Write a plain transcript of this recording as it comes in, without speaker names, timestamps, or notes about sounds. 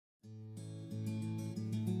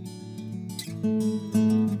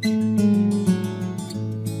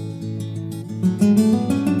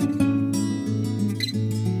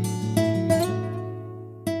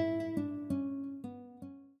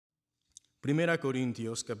Primera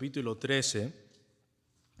Corintios, capítulo 13,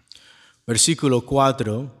 versículo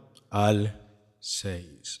 4 al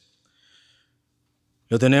 6.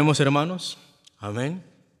 ¿Lo tenemos, hermanos? Amén.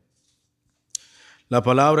 La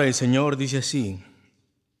palabra del Señor dice así: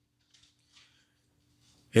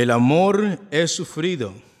 el amor es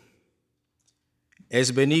sufrido,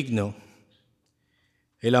 es benigno.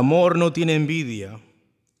 El amor no tiene envidia.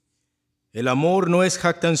 El amor no es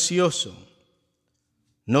jactancioso.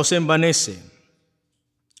 No se envanece,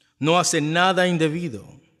 no hace nada indebido,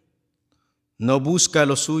 no busca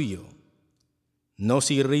lo suyo, no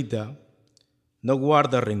se irrita, no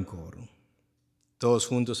guarda rencor. Todos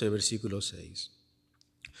juntos el versículo 6.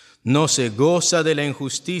 No se goza de la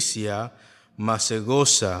injusticia, mas se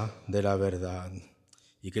goza de la verdad.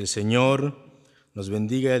 Y que el Señor nos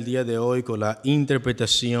bendiga el día de hoy con la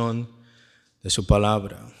interpretación de su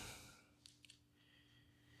palabra.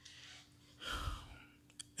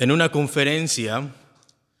 En una conferencia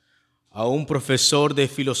a un profesor de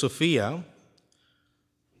filosofía,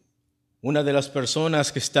 una de las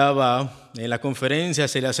personas que estaba en la conferencia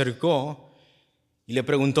se le acercó y le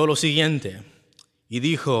preguntó lo siguiente, y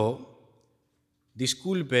dijo: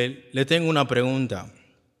 disculpe, le tengo una pregunta.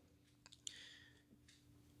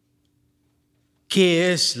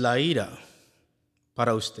 ¿Qué es la ira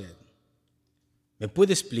para usted? ¿Me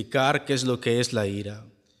puede explicar qué es lo que es la ira?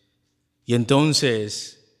 Y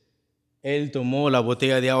entonces él tomó la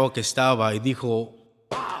botella de agua que estaba y dijo: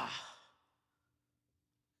 ¡pah!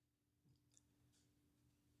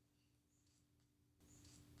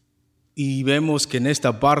 Y vemos que en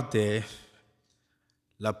esta parte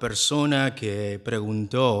la persona que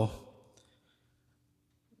preguntó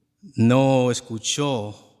no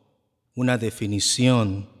escuchó una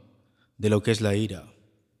definición de lo que es la ira.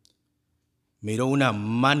 Miró una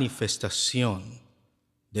manifestación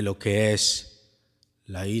de lo que es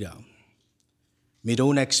la ira. Miró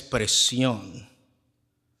una expresión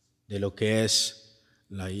de lo que es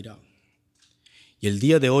la ira. Y el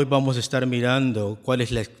día de hoy vamos a estar mirando cuál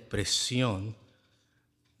es la expresión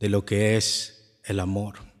de lo que es el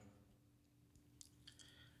amor.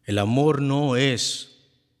 El amor no es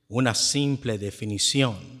una simple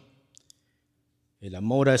definición. El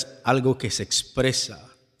amor es algo que se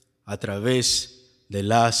expresa a través de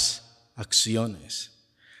las acciones.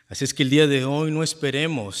 Así es que el día de hoy no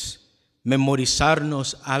esperemos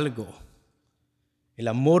memorizarnos algo. El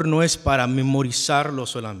amor no es para memorizarlo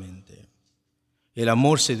solamente. El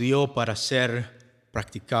amor se dio para ser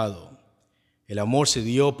practicado. El amor se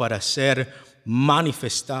dio para ser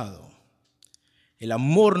manifestado. El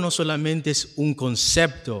amor no solamente es un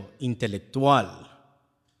concepto intelectual.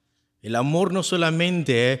 El amor no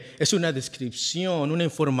solamente es una descripción, una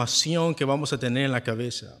información que vamos a tener en la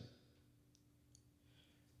cabeza.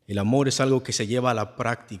 El amor es algo que se lleva a la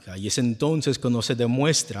práctica y es entonces cuando se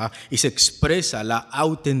demuestra y se expresa la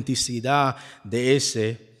autenticidad de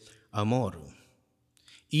ese amor.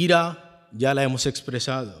 Ira ya la hemos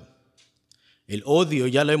expresado. El odio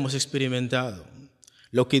ya lo hemos experimentado.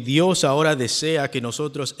 Lo que Dios ahora desea que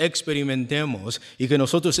nosotros experimentemos y que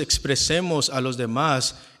nosotros expresemos a los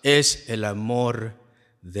demás es el amor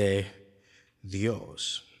de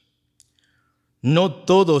Dios. No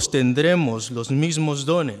todos tendremos los mismos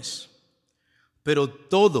dones, pero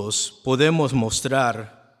todos podemos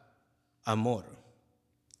mostrar amor.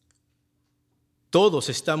 Todos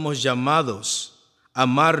estamos llamados a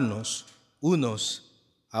amarnos unos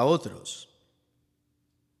a otros.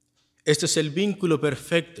 Este es el vínculo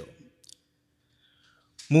perfecto.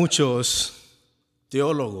 Muchos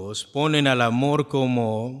teólogos ponen al amor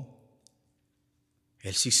como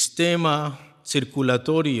el sistema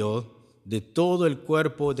circulatorio de todo el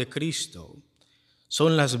cuerpo de Cristo.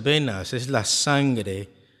 Son las venas, es la sangre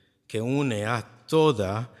que une a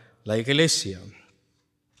toda la iglesia.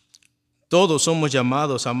 Todos somos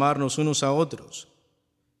llamados a amarnos unos a otros.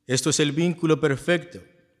 Esto es el vínculo perfecto.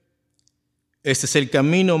 Este es el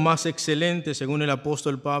camino más excelente según el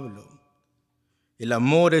apóstol Pablo. El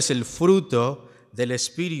amor es el fruto del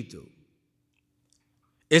Espíritu.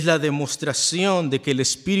 Es la demostración de que el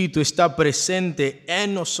Espíritu está presente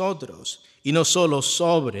en nosotros y no solo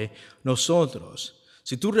sobre nosotros.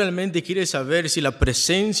 Si tú realmente quieres saber si la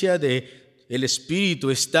presencia del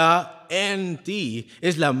Espíritu está en ti,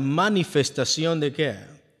 es la manifestación ¿de qué?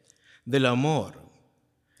 Del amor.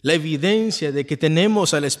 La evidencia de que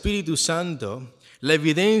tenemos al Espíritu Santo La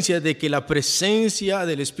evidencia de que la presencia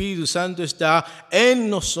del Espíritu Santo está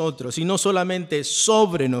en nosotros y no solamente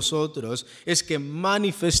sobre nosotros, es que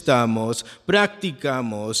manifestamos,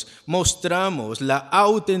 practicamos, mostramos la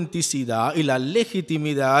autenticidad y la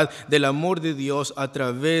legitimidad del amor de Dios a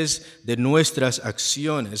través de nuestras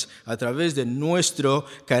acciones, a través de nuestro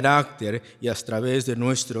carácter y a través de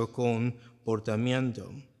nuestro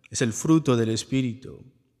comportamiento. Es el fruto del Espíritu.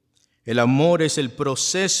 El amor es el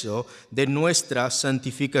proceso de nuestra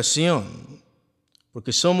santificación,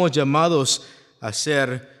 porque somos llamados a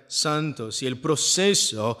ser santos y el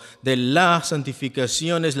proceso de la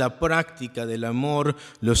santificación es la práctica del amor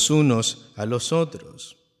los unos a los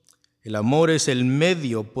otros. El amor es el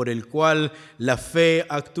medio por el cual la fe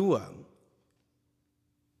actúa.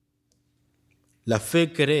 La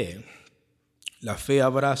fe cree, la fe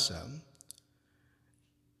abraza.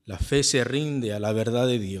 La fe se rinde a la verdad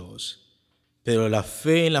de Dios, pero la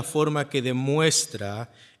fe en la forma que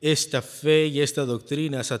demuestra esta fe y esta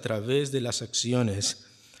doctrina es a través de las acciones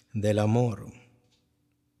del amor.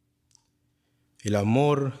 El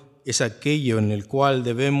amor es aquello en el cual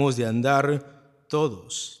debemos de andar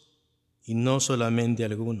todos y no solamente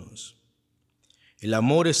algunos. El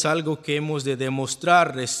amor es algo que hemos de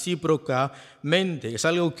demostrar recíprocamente, es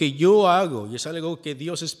algo que yo hago y es algo que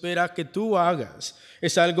Dios espera que tú hagas.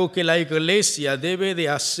 Es algo que la iglesia debe de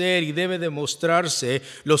hacer y debe demostrarse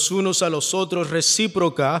los unos a los otros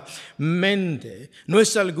recíprocamente. No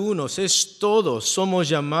es algunos, es todos. Somos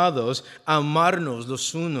llamados a amarnos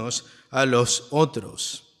los unos a los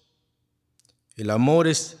otros. El amor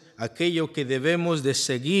es aquello que debemos de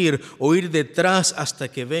seguir o ir detrás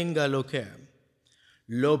hasta que venga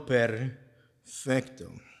lo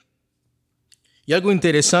perfecto. Y algo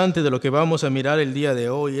interesante de lo que vamos a mirar el día de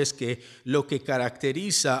hoy es que lo que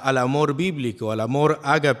caracteriza al amor bíblico, al amor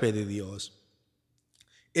ágape de Dios,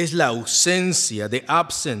 es la ausencia, de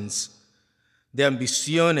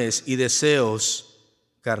ambiciones y deseos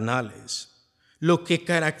carnales. Lo que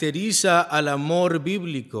caracteriza al amor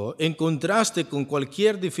bíblico, en contraste con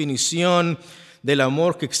cualquier definición del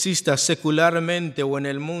amor que exista secularmente o en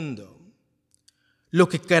el mundo, lo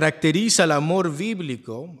que caracteriza al amor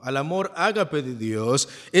bíblico, al amor ágape de Dios,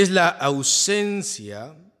 es la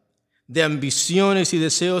ausencia de ambiciones y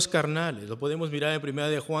deseos carnales. Lo podemos mirar en 1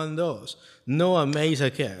 de Juan 2. No améis ¿a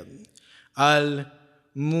qué? Al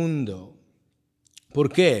mundo. ¿Por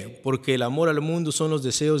qué? Porque el amor al mundo son los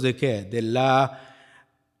deseos ¿de qué? De la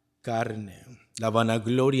carne, la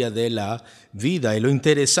vanagloria de la vida. Y lo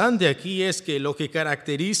interesante aquí es que lo que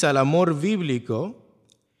caracteriza al amor bíblico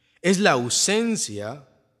es la ausencia.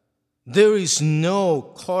 There is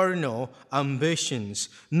no carnal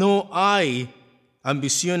ambitions. No hay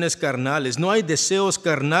ambiciones carnales, no hay deseos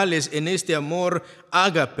carnales en este amor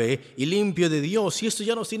ágape y limpio de Dios. Y esto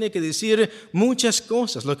ya nos tiene que decir muchas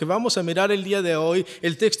cosas. Lo que vamos a mirar el día de hoy,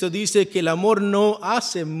 el texto dice que el amor no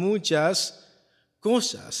hace muchas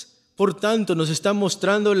cosas. Por tanto, nos está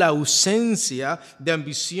mostrando la ausencia de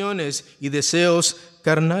ambiciones y deseos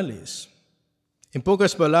carnales. En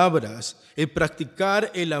pocas palabras, el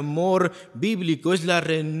practicar el amor bíblico es la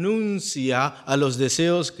renuncia a los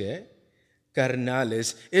deseos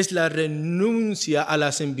carnales, es la renuncia a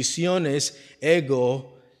las ambiciones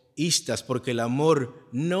egoístas, porque el amor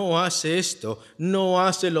no hace esto, no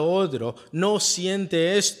hace lo otro, no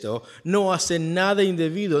siente esto, no hace nada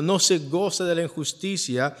indebido, no se goza de la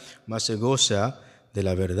injusticia, mas se goza de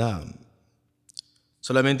la verdad.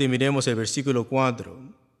 Solamente miremos el versículo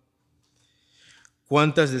 4.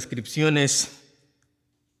 ¿Cuántas descripciones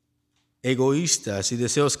egoístas y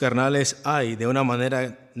deseos carnales hay de una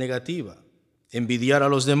manera negativa? Envidiar a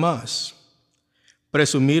los demás,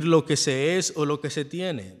 presumir lo que se es o lo que se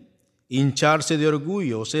tiene, hincharse de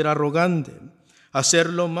orgullo, ser arrogante, hacer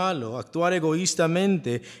lo malo, actuar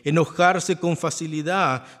egoístamente, enojarse con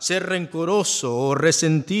facilidad, ser rencoroso o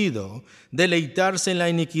resentido, deleitarse en la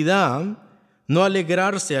iniquidad, no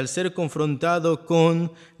alegrarse al ser confrontado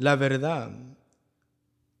con la verdad.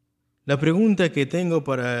 La pregunta que tengo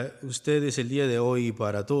para ustedes el día de hoy y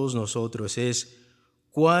para todos nosotros es: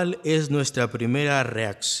 ¿cuál es nuestra primera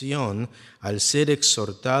reacción al ser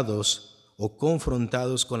exhortados o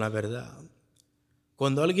confrontados con la verdad?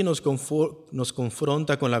 Cuando alguien nos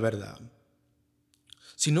confronta con la verdad,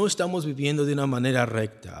 si no estamos viviendo de una manera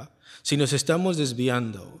recta, si nos estamos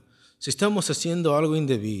desviando, si estamos haciendo algo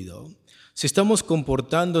indebido, si estamos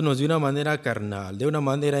comportándonos de una manera carnal, de una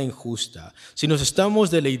manera injusta, si nos estamos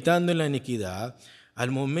deleitando en la iniquidad,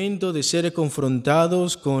 al momento de ser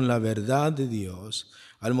confrontados con la verdad de Dios,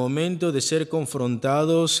 al momento de ser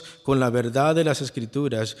confrontados con la verdad de las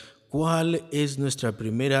Escrituras, ¿Cuál es nuestra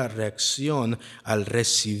primera reacción al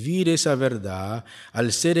recibir esa verdad,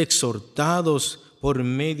 al ser exhortados por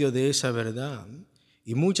medio de esa verdad?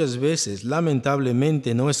 Y muchas veces,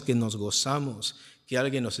 lamentablemente, no es que nos gozamos que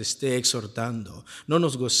alguien nos esté exhortando, no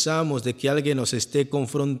nos gozamos de que alguien nos esté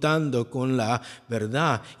confrontando con la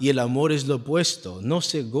verdad. Y el amor es lo opuesto, no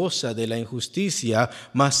se goza de la injusticia,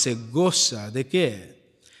 mas se goza ¿de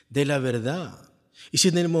qué? De la verdad. Y si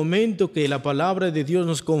en el momento que la palabra de Dios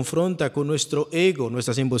nos confronta con nuestro ego,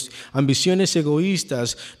 nuestras ambiciones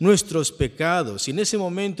egoístas, nuestros pecados, si en ese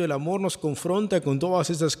momento el amor nos confronta con todas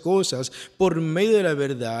esas cosas por medio de la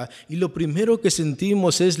verdad, y lo primero que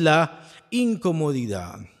sentimos es la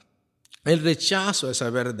incomodidad, el rechazo a esa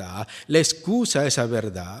verdad, la excusa a esa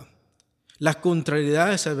verdad, la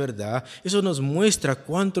contrariedad a esa verdad, eso nos muestra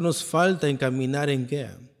cuánto nos falta en caminar en ¿qué?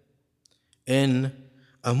 En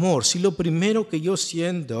amor. Si lo primero que yo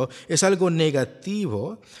siento es algo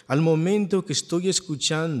negativo al momento que estoy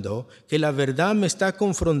escuchando que la verdad me está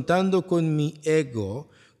confrontando con mi ego,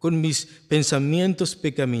 con mis pensamientos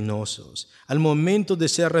pecaminosos, al momento de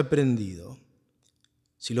ser reprendido,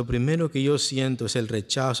 si lo primero que yo siento es el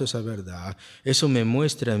rechazo a esa verdad, eso me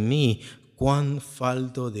muestra a mí cuán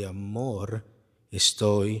falto de amor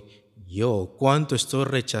estoy yo, cuánto estoy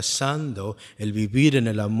rechazando el vivir en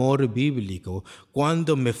el amor bíblico,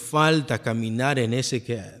 cuánto me falta caminar en ese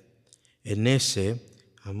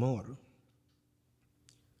amor.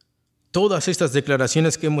 Todas estas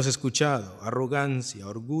declaraciones que hemos escuchado, arrogancia,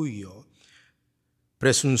 orgullo,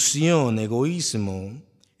 presunción, egoísmo,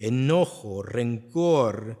 enojo,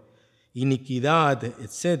 rencor, iniquidad,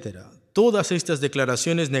 etc. Todas estas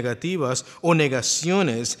declaraciones negativas o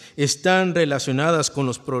negaciones están relacionadas con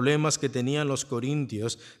los problemas que tenían los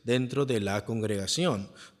corintios dentro de la congregación.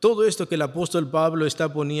 Todo esto que el apóstol Pablo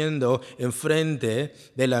está poniendo enfrente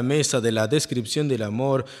de la mesa de la descripción del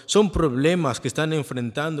amor son problemas que están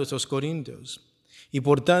enfrentando esos corintios. Y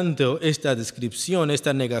por tanto, esta descripción,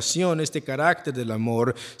 esta negación, este carácter del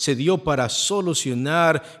amor se dio para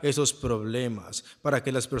solucionar esos problemas, para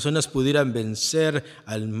que las personas pudieran vencer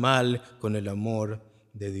al mal con el amor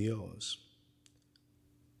de Dios.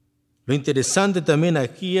 Lo interesante también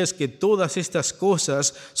aquí es que todas estas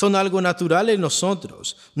cosas son algo natural en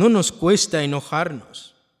nosotros. No nos cuesta enojarnos.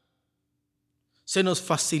 Se nos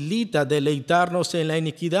facilita deleitarnos en la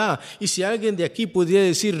iniquidad. Y si alguien de aquí pudiera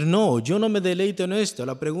decir, no, yo no me deleito en esto,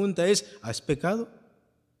 la pregunta es, ¿has pecado?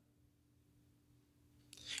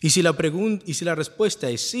 Y si la respuesta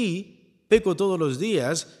es sí, peco todos los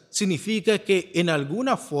días, significa que en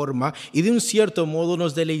alguna forma y de un cierto modo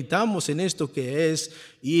nos deleitamos en esto que es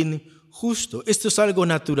injusto. Esto es algo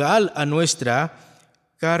natural a nuestra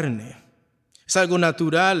carne. Es algo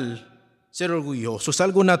natural ser orgulloso, es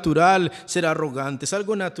algo natural ser arrogante, es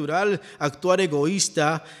algo natural actuar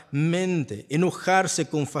egoístamente, enojarse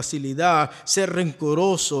con facilidad, ser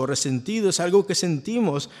rencoroso, resentido, es algo que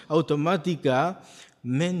sentimos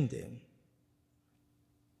automáticamente.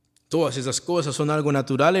 Todas esas cosas son algo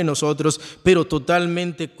natural en nosotros, pero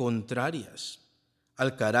totalmente contrarias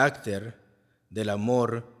al carácter del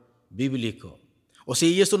amor bíblico. O sea,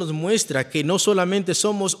 y esto nos muestra que no solamente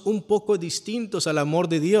somos un poco distintos al amor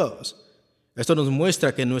de Dios, esto nos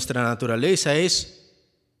muestra que nuestra naturaleza es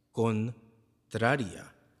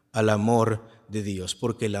contraria al amor de Dios,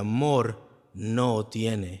 porque el amor no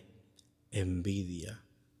tiene envidia,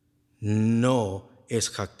 no es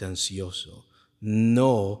jactancioso,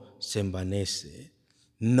 no se envanece,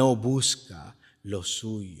 no busca lo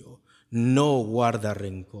suyo, no guarda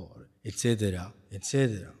rencor, etcétera,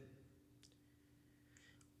 etcétera.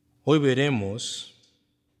 Hoy veremos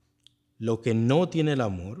lo que no tiene el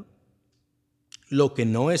amor, lo que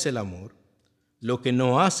no es el amor, lo que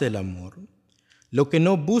no hace el amor, lo que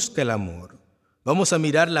no busca el amor. Vamos a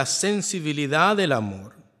mirar la sensibilidad del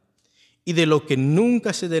amor y de lo que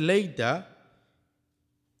nunca se deleita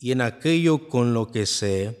y en aquello con lo que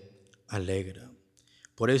se alegra.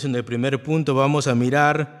 Por eso en el primer punto vamos a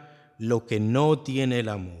mirar lo que no tiene el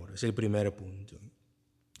amor. Es el primer punto.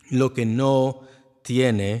 Lo que no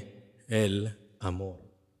tiene el amor.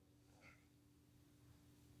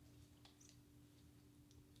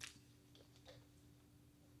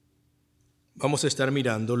 Vamos a estar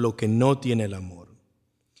mirando lo que no tiene el amor.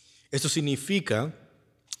 Esto significa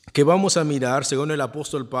que vamos a mirar, según el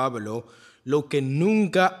apóstol Pablo, lo que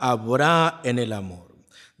nunca habrá en el amor.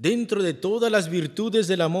 Dentro de todas las virtudes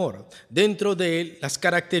del amor, dentro de las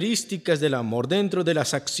características del amor, dentro de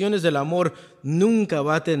las acciones del amor, nunca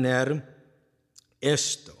va a tener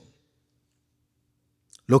esto.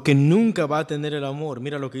 Lo que nunca va a tener el amor.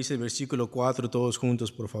 Mira lo que dice el versículo 4, todos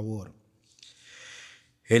juntos, por favor.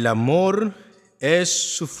 El amor es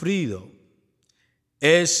sufrido,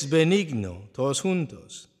 es benigno, todos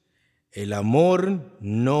juntos. El amor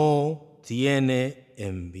no tiene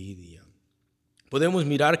envidia. Podemos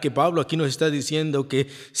mirar que Pablo aquí nos está diciendo que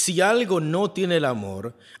si algo no tiene el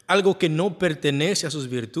amor, algo que no pertenece a sus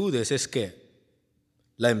virtudes, es ¿qué?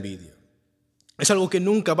 La envidia. Es algo que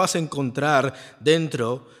nunca vas a encontrar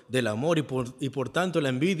dentro del amor y por tanto la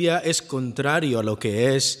envidia es contrario a lo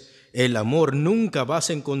que es el amor. Nunca vas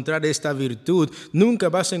a encontrar esta virtud, nunca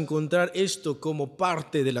vas a encontrar esto como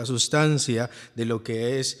parte de la sustancia de lo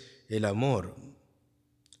que es el amor.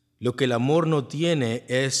 Lo que el amor no tiene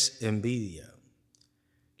es envidia.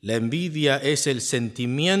 La envidia es el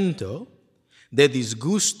sentimiento de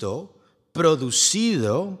disgusto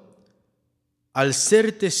producido al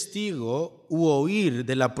ser testigo u oír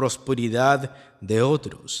de la prosperidad de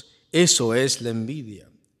otros. Eso es la envidia.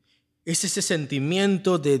 Es ese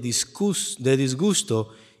sentimiento de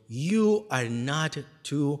disgusto. You are not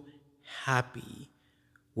too happy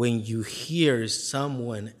when you hear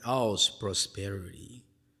someone else's prosperity.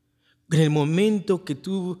 En el momento que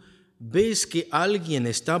tú ves que alguien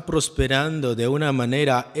está prosperando de una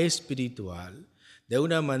manera espiritual, de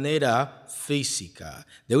una manera física,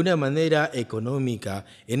 de una manera económica,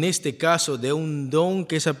 en este caso de un don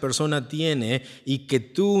que esa persona tiene y que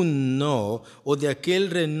tú no, o de aquel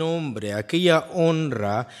renombre, aquella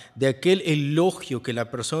honra, de aquel elogio que la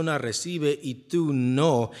persona recibe y tú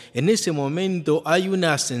no, en ese momento hay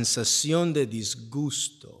una sensación de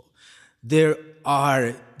disgusto. There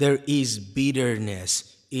is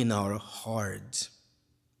bitterness in our hearts.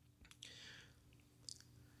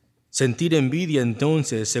 Sentir envidia,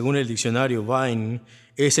 entonces, según el diccionario Vine,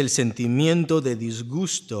 es el sentimiento de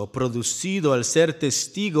disgusto producido al ser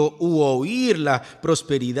testigo u oír la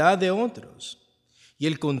prosperidad de otros. Y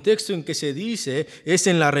el contexto en que se dice es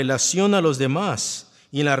en la relación a los demás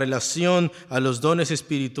y en la relación a los dones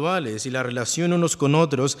espirituales y la relación unos con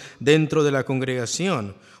otros dentro de la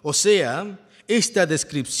congregación. O sea, esta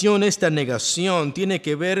descripción, esta negación tiene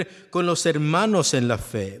que ver con los hermanos en la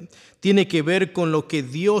fe. Tiene que ver con lo que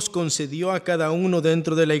Dios concedió a cada uno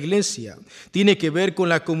dentro de la iglesia. Tiene que ver con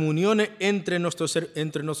la comunión entre nuestros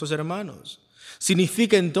hermanos.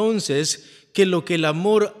 Significa entonces que lo que el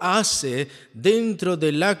amor hace dentro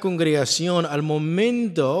de la congregación al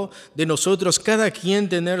momento de nosotros, cada quien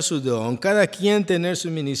tener su don, cada quien tener su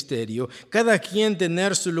ministerio, cada quien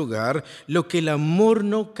tener su lugar, lo que el amor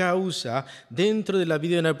no causa dentro de la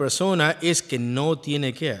vida de una persona es que no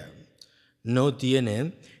tiene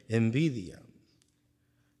envidia.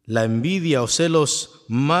 La envidia o celos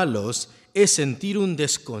malos es sentir un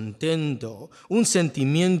descontento, un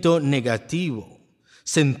sentimiento negativo,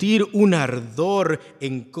 sentir un ardor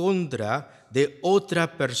en contra de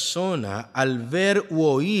otra persona al ver u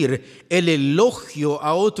oír el elogio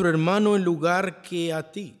a otro hermano en lugar que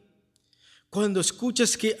a ti. Cuando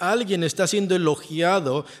escuchas que alguien está siendo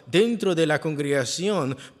elogiado dentro de la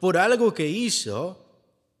congregación por algo que hizo,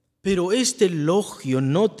 pero este elogio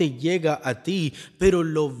no te llega a ti, pero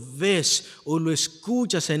lo ves o lo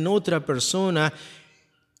escuchas en otra persona,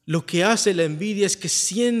 lo que hace la envidia es que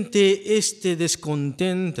siente este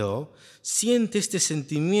descontento, siente este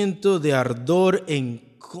sentimiento de ardor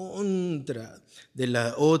en contra de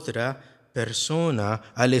la otra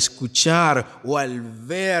persona al escuchar o al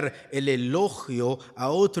ver el elogio a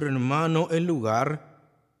otro hermano en lugar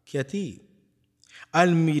que a ti.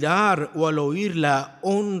 Al mirar o al oír la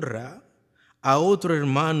honra a otro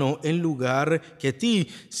hermano en lugar que a ti.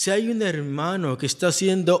 Si hay un hermano que está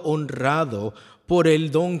siendo honrado por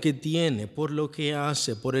el don que tiene, por lo que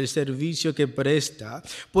hace, por el servicio que presta,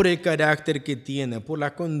 por el carácter que tiene, por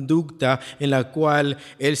la conducta en la cual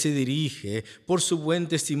él se dirige, por su buen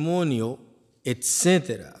testimonio,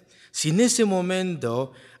 etc. Si en ese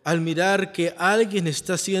momento, al mirar que alguien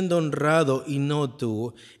está siendo honrado y no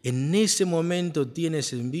tú, en ese momento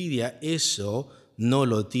tienes envidia, eso no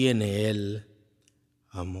lo tiene el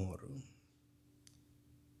amor.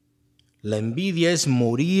 La envidia es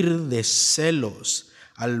morir de celos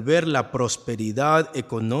al ver la prosperidad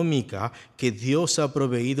económica que Dios ha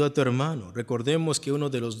proveído a tu hermano. Recordemos que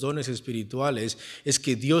uno de los dones espirituales es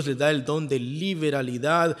que Dios le da el don de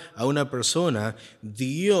liberalidad a una persona.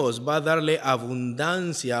 Dios va a darle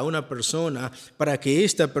abundancia a una persona para que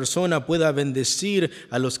esta persona pueda bendecir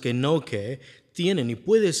a los que no tienen. Y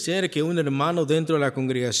puede ser que un hermano dentro de la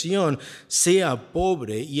congregación sea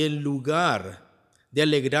pobre y en lugar de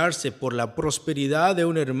alegrarse por la prosperidad de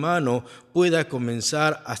un hermano, pueda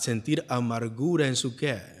comenzar a sentir amargura en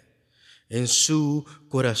su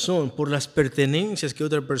corazón por las pertenencias que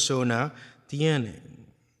otra persona tiene.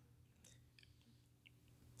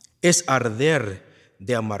 Es arder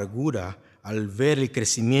de amargura al ver el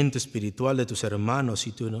crecimiento espiritual de tus hermanos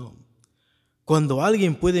y tú no. Cuando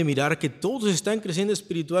alguien puede mirar que todos están creciendo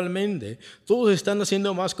espiritualmente, todos están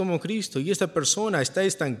haciendo más como Cristo y esta persona está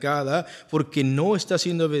estancada porque no está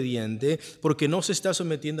siendo obediente, porque no se está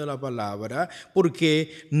sometiendo a la palabra,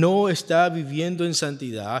 porque no está viviendo en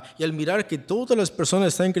santidad, y al mirar que todas las personas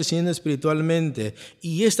están creciendo espiritualmente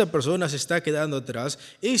y esta persona se está quedando atrás,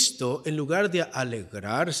 esto, en lugar de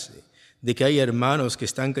alegrarse de que hay hermanos que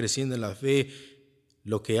están creciendo en la fe,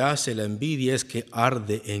 lo que hace la envidia es que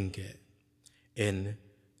arde en ¿qué? En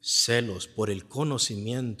celos por el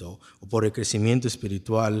conocimiento o por el crecimiento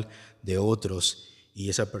espiritual de otros y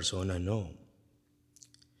esa persona no.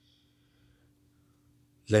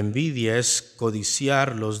 La envidia es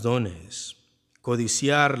codiciar los dones,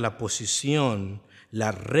 codiciar la posición,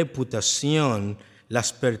 la reputación,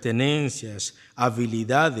 las pertenencias,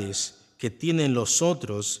 habilidades que tienen los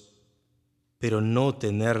otros, pero no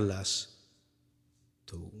tenerlas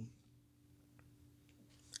tú.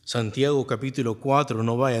 Santiago capítulo 4,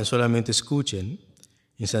 no vayan, solamente escuchen.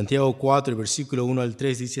 En Santiago 4, versículo 1 al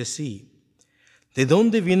 3 dice así: ¿De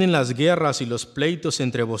dónde vienen las guerras y los pleitos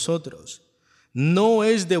entre vosotros? ¿No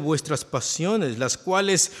es de vuestras pasiones, las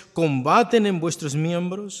cuales combaten en vuestros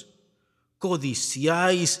miembros?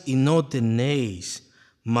 Codiciáis y no tenéis,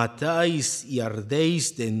 matáis y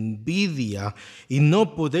ardéis de envidia y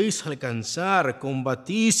no podéis alcanzar,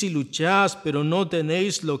 combatís y lucháis, pero no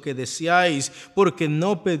tenéis lo que deseáis, porque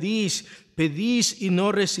no pedís, pedís y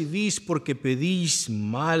no recibís, porque pedís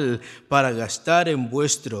mal para gastar en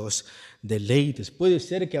vuestros deleites. Puede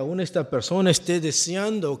ser que aún esta persona esté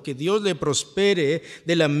deseando que Dios le prospere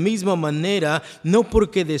de la misma manera, no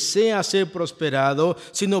porque desea ser prosperado,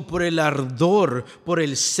 sino por el ardor, por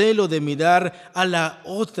el celo de mirar a la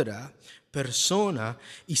otra persona.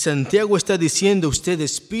 Y Santiago está diciendo,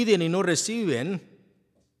 ustedes piden y no reciben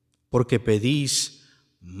porque pedís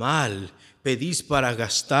mal, pedís para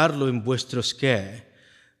gastarlo en vuestros ¿qué?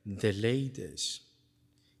 Deleites.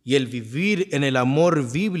 Y el vivir en el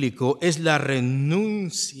amor bíblico es la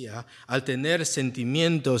renuncia al tener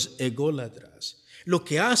sentimientos ególatras. Lo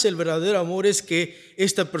que hace el verdadero amor es que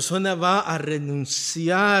esta persona va a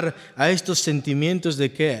renunciar a estos sentimientos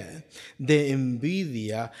de ¿qué? De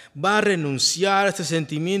envidia. Va a renunciar a este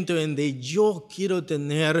sentimiento en de yo quiero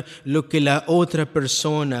tener lo que la otra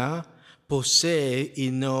persona posee y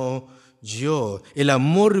no yo. El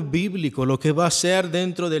amor bíblico lo que va a hacer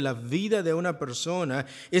dentro de la vida de una persona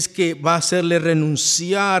es que va a hacerle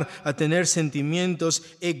renunciar a tener sentimientos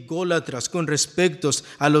ególatras con respecto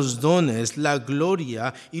a los dones, la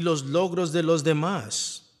gloria y los logros de los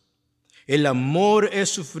demás. El amor es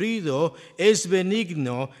sufrido, es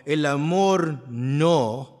benigno, el amor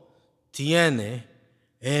no tiene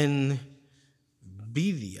envidia.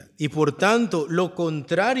 Y por tanto, lo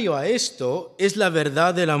contrario a esto es la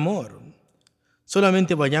verdad del amor.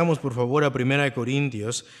 Solamente vayamos por favor a 1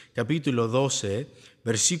 Corintios capítulo 12,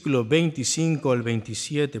 versículo 25 al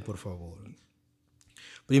 27, por favor.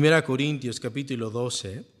 1 Corintios capítulo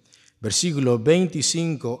 12, versículo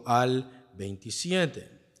 25 al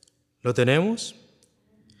 27. ¿Lo tenemos?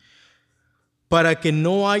 Para que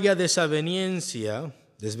no haya desaveniencia,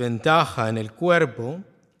 desventaja en el cuerpo,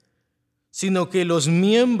 sino que los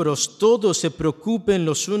miembros todos se preocupen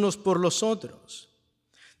los unos por los otros.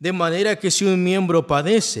 De manera que si un miembro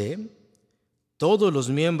padece, todos los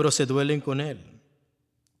miembros se duelen con él.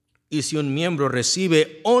 Y si un miembro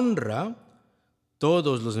recibe honra,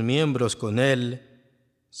 todos los miembros con él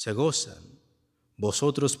se gozan.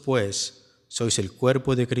 Vosotros pues sois el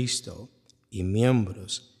cuerpo de Cristo y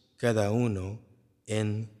miembros cada uno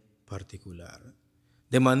en particular.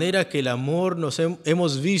 De manera que el amor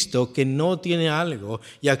hemos visto que no tiene algo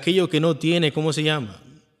y aquello que no tiene, ¿cómo se llama?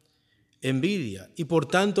 Envidia. Y por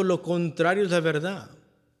tanto lo contrario es la verdad.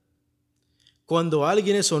 Cuando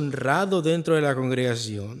alguien es honrado dentro de la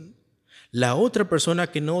congregación, la otra persona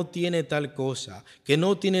que no tiene tal cosa, que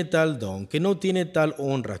no tiene tal don, que no tiene tal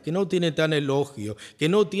honra, que no tiene tal elogio, que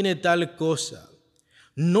no tiene tal cosa,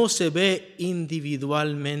 no se ve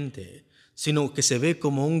individualmente, sino que se ve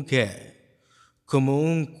como un ¿qué? Como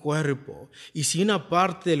un cuerpo. Y si una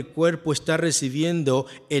parte del cuerpo está recibiendo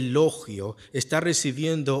elogio, está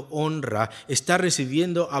recibiendo honra, está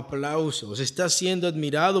recibiendo aplausos, está siendo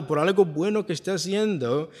admirado por algo bueno que está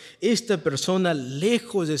haciendo, esta persona,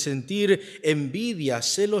 lejos de sentir envidia,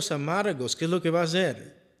 celos amargos, ¿qué es lo que va a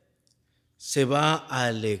hacer? Se va a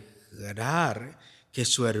alegrar que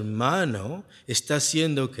su hermano está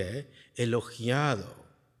siendo ¿qué? Elogiado.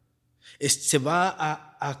 Se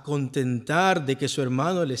va a contentar de que su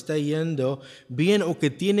hermano le está yendo bien o que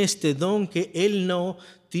tiene este don que él no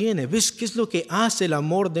tiene. ¿Ves qué es lo que hace el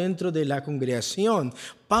amor dentro de la congregación?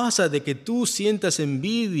 Pasa de que tú sientas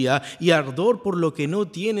envidia y ardor por lo que no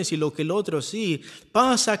tienes y lo que el otro sí.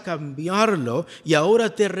 Pasa a cambiarlo y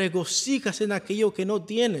ahora te regocijas en aquello que no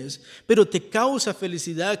tienes. Pero te causa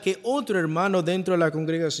felicidad que otro hermano dentro de la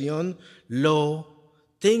congregación lo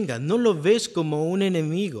tenga. No lo ves como un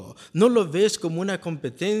enemigo, no lo ves como una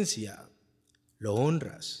competencia. Lo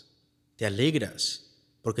honras, te alegras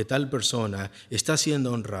porque tal persona está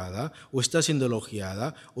siendo honrada o está siendo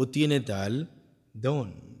elogiada o tiene tal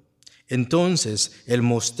don. Entonces, el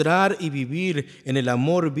mostrar y vivir en el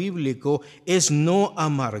amor bíblico es no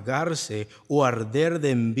amargarse o arder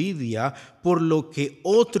de envidia por lo que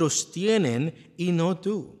otros tienen y no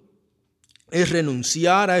tú. Es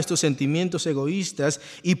renunciar a estos sentimientos egoístas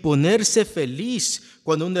y ponerse feliz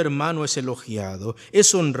cuando un hermano es elogiado.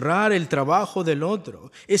 Es honrar el trabajo del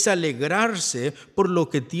otro. Es alegrarse por lo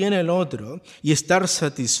que tiene el otro y estar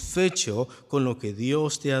satisfecho con lo que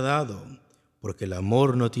Dios te ha dado. Porque el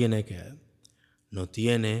amor no tiene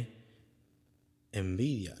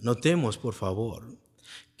envidia. Notemos, por favor,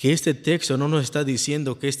 que este texto no nos está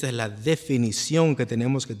diciendo que esta es la definición que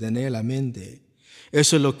tenemos que tener en la mente.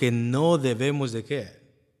 Eso es lo que no debemos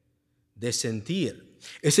de sentir.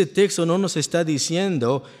 Ese texto no nos está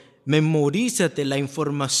diciendo, memorízate la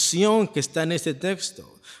información que está en este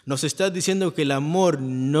texto. Nos está diciendo que el amor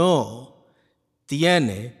no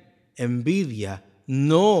tiene envidia,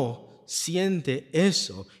 no siente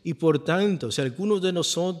eso. Y por tanto, si algunos de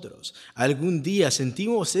nosotros algún día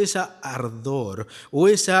sentimos esa ardor o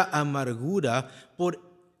esa amargura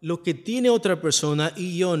por lo que tiene otra persona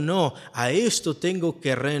y yo no, a esto tengo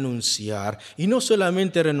que renunciar. Y no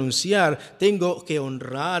solamente renunciar, tengo que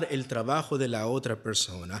honrar el trabajo de la otra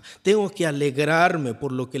persona. Tengo que alegrarme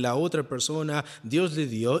por lo que la otra persona Dios le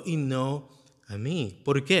dio y no a mí.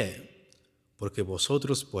 ¿Por qué? Porque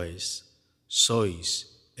vosotros pues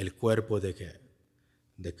sois el cuerpo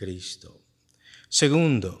de Cristo.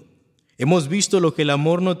 Segundo, hemos visto lo que el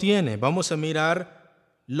amor no tiene. Vamos a mirar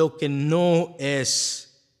lo que no es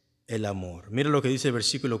el amor. Mira lo que dice el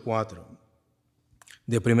versículo 4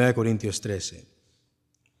 de 1 Corintios 13.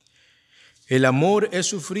 El amor es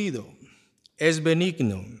sufrido, es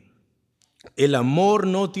benigno. El amor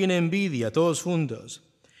no tiene envidia, todos juntos.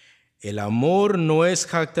 El amor no es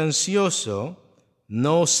jactancioso,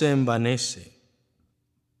 no se envanece.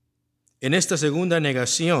 En esta segunda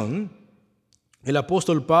negación, el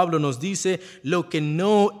apóstol Pablo nos dice lo que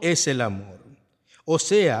no es el amor. O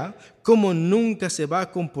sea, cómo nunca se va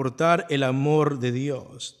a comportar el amor de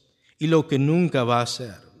Dios y lo que nunca va a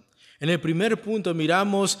ser. En el primer punto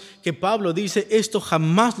miramos que Pablo dice, esto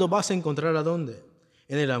jamás lo vas a encontrar ¿a dónde?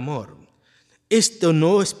 En el amor. Esto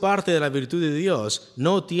no es parte de la virtud de Dios,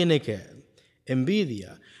 no tiene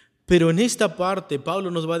envidia. Pero en esta parte Pablo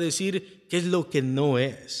nos va a decir qué es lo que no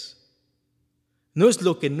es. No es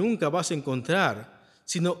lo que nunca vas a encontrar,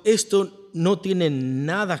 sino esto no tiene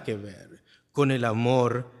nada que ver con el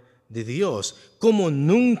amor de Dios. Cómo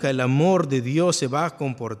nunca el amor de Dios se va a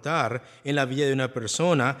comportar en la vida de una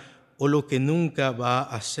persona o lo que nunca va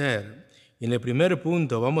a hacer. Y en el primer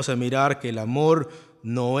punto vamos a mirar que el amor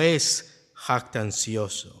no es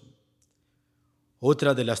jactancioso.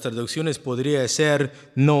 Otra de las traducciones podría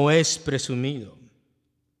ser no es presumido.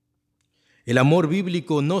 El amor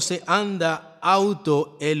bíblico no se anda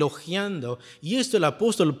autoelogiando. Y esto el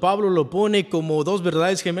apóstol Pablo lo pone como dos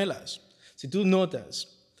verdades gemelas. Si tú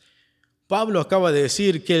notas, Pablo acaba de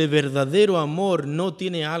decir que el verdadero amor no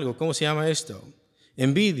tiene algo. ¿Cómo se llama esto?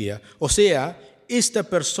 Envidia. O sea, esta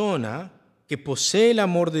persona que posee el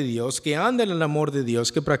amor de Dios, que anda en el amor de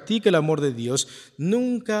Dios, que practica el amor de Dios,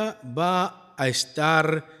 nunca va a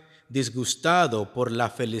estar disgustado por la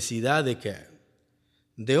felicidad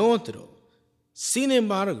de otro. Sin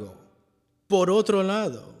embargo, por otro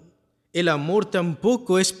lado, el amor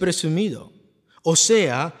tampoco es presumido. O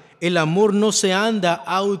sea, el amor no se anda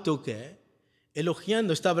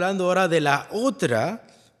elogiando. Está hablando ahora de la otra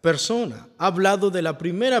persona. Ha hablado de la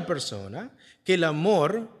primera persona, que el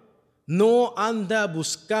amor no anda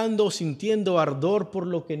buscando, sintiendo ardor por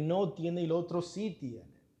lo que no tiene y el otro sí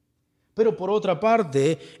tiene. Pero por otra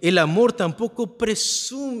parte, el amor tampoco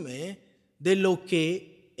presume de lo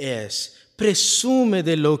que es, presume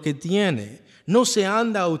de lo que tiene. no se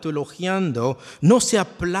anda autoelogiando, no se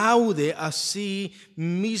aplaude a sí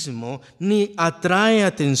mismo, ni atrae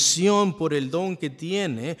atención por el don que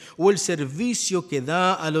tiene o el servicio que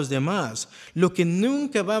da a los demás. Lo que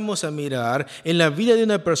nunca vamos a mirar en la vida de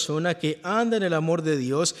una persona que anda en el amor de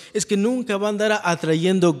Dios es que nunca va a andar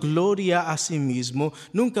atrayendo gloria a sí mismo,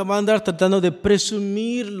 nunca va a andar tratando de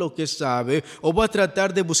presumir lo que sabe o va a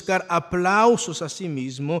tratar de buscar aplausos a sí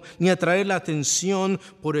mismo, ni atraer la atención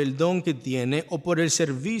por el don que tiene o por el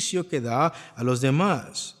servicio que da a los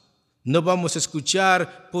demás. No vamos a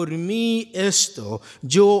escuchar por mí esto,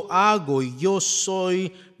 yo hago y yo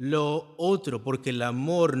soy lo otro, porque el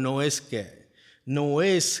amor no es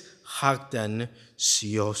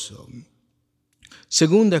jactancioso.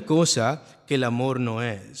 Segunda cosa que el amor no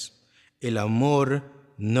es, el amor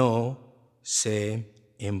no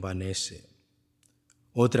se envanece.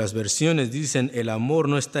 Otras versiones dicen el amor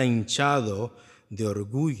no está hinchado de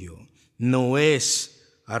orgullo, no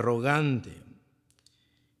es arrogante.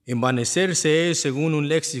 Envanecerse es, según un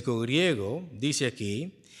léxico griego, dice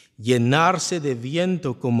aquí, llenarse de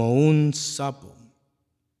viento como un sapo.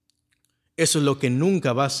 Eso es lo que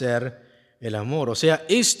nunca va a ser el amor. O sea,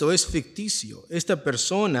 esto es ficticio. Esta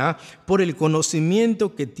persona, por el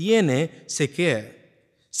conocimiento que tiene,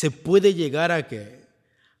 se puede llegar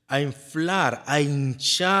a inflar, a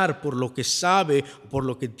hinchar por lo que sabe, por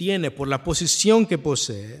lo que tiene, por la posición que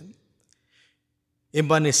posee.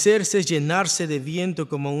 Envanecerse es llenarse de viento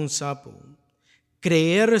como un sapo,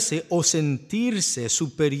 creerse o sentirse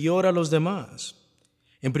superior a los demás.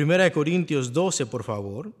 En 1 Corintios 12, por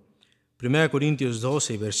favor, 1 Corintios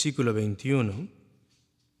 12, versículo 21,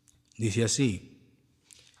 dice así.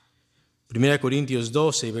 1 Corintios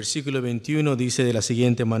 12, versículo 21 dice de la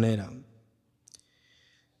siguiente manera.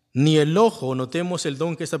 Ni el ojo, notemos el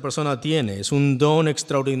don que esta persona tiene, es un don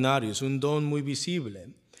extraordinario, es un don muy visible.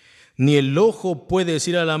 Ni el ojo puede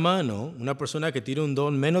decir a la mano, una persona que tiene un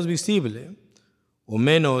don menos visible o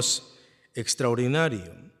menos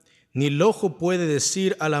extraordinario, ni el ojo puede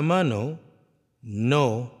decir a la mano,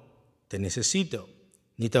 no te necesito,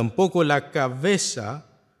 ni tampoco la cabeza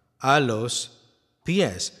a los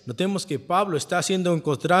pies. Notemos que Pablo está haciendo un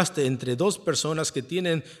contraste entre dos personas que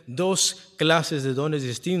tienen dos clases de dones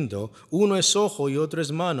distintos. Uno es ojo y otro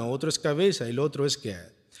es mano, otro es cabeza y el otro es pie.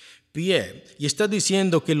 Y está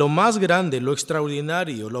diciendo que lo más grande, lo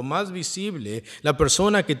extraordinario, lo más visible, la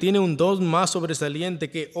persona que tiene un don más sobresaliente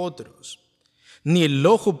que otros. Ni el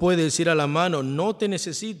ojo puede decir a la mano, no te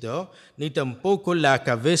necesito, ni tampoco la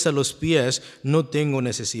cabeza a los pies, no tengo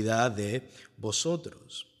necesidad de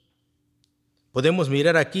vosotros. Podemos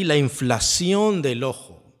mirar aquí la inflación del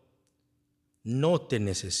ojo. No te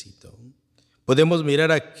necesito. Podemos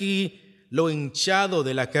mirar aquí lo hinchado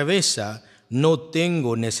de la cabeza. No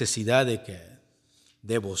tengo necesidad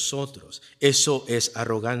de vosotros. Eso es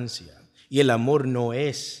arrogancia. Y el amor no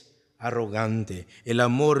es arrogante. El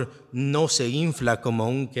amor no se infla como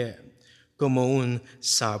un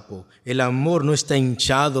sapo. El amor no está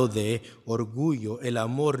hinchado de orgullo. El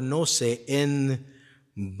amor no se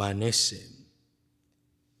envanece.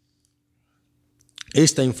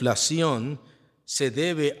 Esta inflación se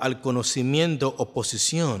debe al conocimiento o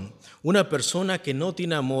posición. Una persona que no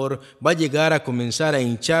tiene amor va a llegar a comenzar a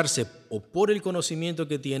hincharse o por el conocimiento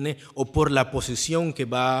que tiene o por la posición que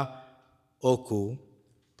va a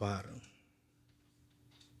ocupar.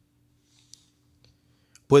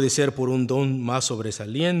 Puede ser por un don más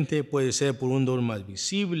sobresaliente, puede ser por un don más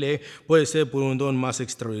visible, puede ser por un don más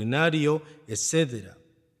extraordinario, etc.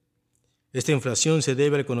 Esta inflación se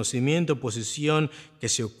debe al conocimiento, posición que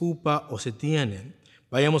se ocupa o se tiene.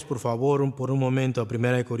 Vayamos por favor por un momento a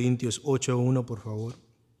 1 Corintios 8:1, por favor.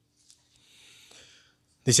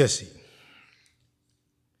 Dice así.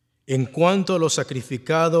 En cuanto a lo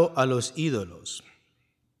sacrificado a los ídolos,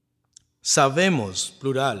 sabemos,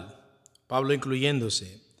 plural, Pablo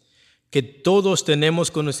incluyéndose, que todos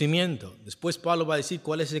tenemos conocimiento. Después Pablo va a decir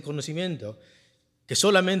cuál es ese conocimiento, que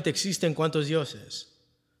solamente existen ¿cuántos dioses?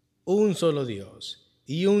 Un solo Dios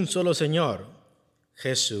y un solo Señor,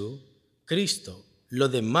 Jesucristo. Lo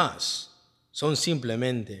demás son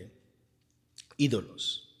simplemente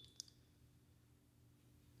ídolos.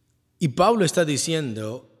 Y Pablo está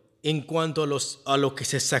diciendo, en cuanto a lo que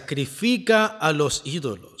se sacrifica a los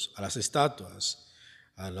ídolos, a las estatuas,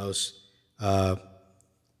 a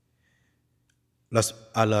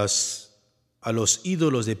los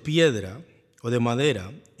ídolos de piedra o de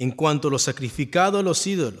madera, en cuanto a lo sacrificado a los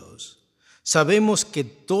ídolos, sabemos que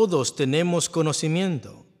todos tenemos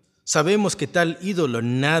conocimiento. Sabemos que tal ídolo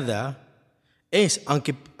nada es,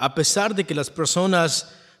 aunque a pesar de que las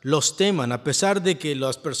personas los teman, a pesar de que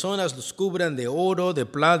las personas los cubran de oro, de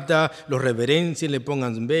plata, los reverencien, le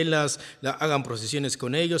pongan velas, hagan procesiones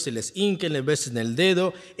con ellos, se les hinquen, les besen el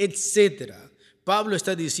dedo, etc. Pablo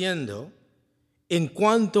está diciendo, en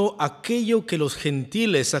cuanto a aquello que los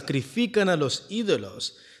gentiles sacrifican a los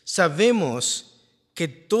ídolos, sabemos que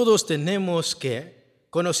todos tenemos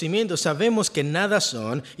conocimiento, sabemos que nada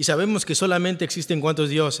son y sabemos que solamente existen ¿cuántos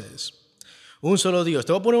dioses? Un solo Dios.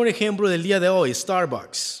 Te voy a poner un ejemplo del día de hoy,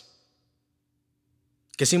 Starbucks.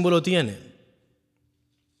 ¿Qué símbolo tiene?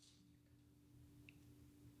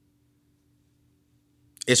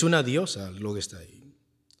 Es una diosa lo que está ahí.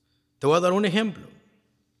 Te voy a dar un ejemplo.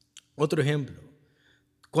 Otro ejemplo.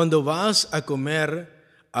 Cuando vas a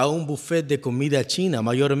comer a un buffet de comida china,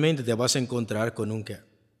 mayormente te vas a encontrar con un ¿qué?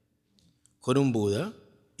 Con un Buda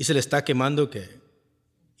y se le está quemando ¿qué?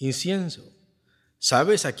 Incienso.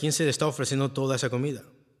 ¿Sabes a quién se le está ofreciendo toda esa comida?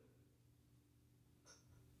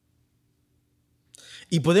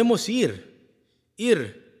 Y podemos ir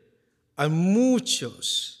a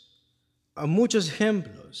muchos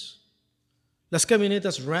ejemplos. Las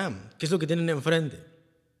camionetas Ram, ¿qué es lo que tienen enfrente?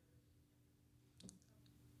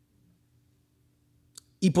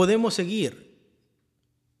 Y podemos seguir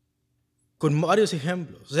con varios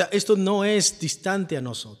ejemplos. O sea, esto no es distante a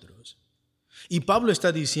nosotros. Y Pablo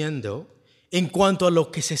está diciendo, en cuanto a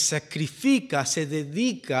lo que se sacrifica, se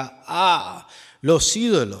dedica a los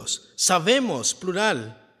ídolos, sabemos,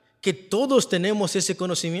 plural, que todos tenemos ese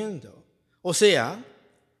conocimiento. O sea,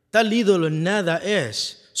 tal ídolo nada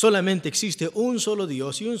es, solamente existe un solo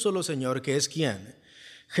Dios y un solo Señor, que es ¿quién?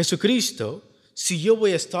 Jesucristo. Si yo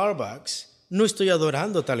voy a Starbucks, no estoy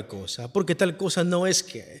adorando tal cosa, porque tal cosa no es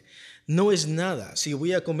 ¿qué? No es nada. Si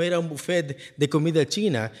voy a comer a un buffet de comida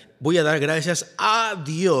china, voy a dar gracias a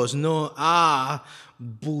Dios, no a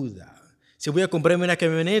Buda. Si voy a comprarme una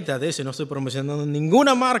camioneta de ese, no estoy promocionando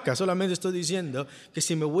ninguna marca, solamente estoy diciendo que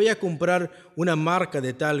si me voy a comprar una marca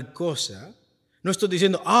de tal cosa, no estoy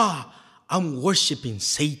diciendo, I'm worshiping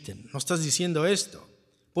Satan. No estás diciendo esto.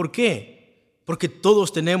 ¿Por qué? Porque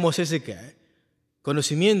todos tenemos ese ¿qué?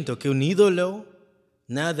 Conocimiento que un ídolo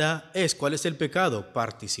nada es. ¿Cuál es el pecado?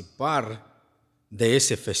 Participar de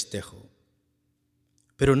ese festejo,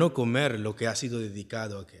 pero no comer lo que ha sido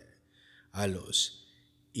dedicado a los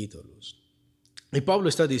ídolos. Y Pablo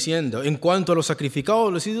está diciendo, en cuanto a los sacrificados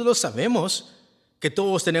a los ídolos, sabemos que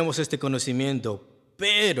todos tenemos este conocimiento,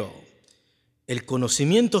 pero el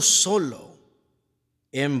conocimiento solo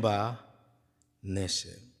envanece,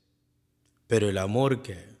 pero el amor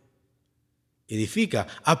que edifica.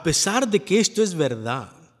 A pesar de que esto es verdad,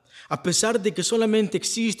 a pesar de que solamente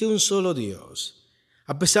existe un solo Dios,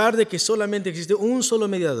 a pesar de que solamente existe un solo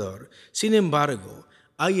mediador, sin embargo,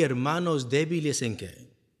 hay hermanos débiles ¿en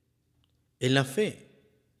qué? En la fe.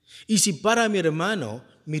 Y si para mi hermano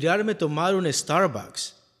mirarme tomar un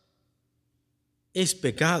Starbucks es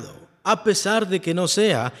pecado, a pesar de que no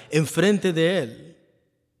sea enfrente de él,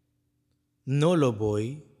 no lo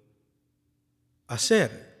voy a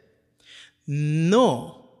hacer.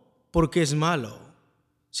 No porque es malo,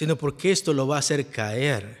 sino porque esto lo va a hacer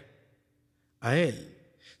caer a él.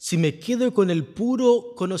 Si me quedo con el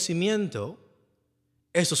puro conocimiento,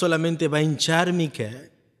 eso solamente va a hinchar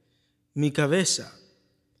mi cabeza,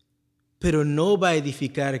 pero no va a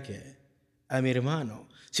edificar a mi hermano.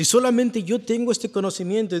 Si solamente yo tengo este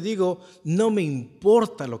conocimiento y digo, no me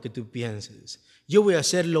importa lo que tú pienses, yo voy a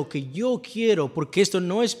hacer lo que yo quiero porque esto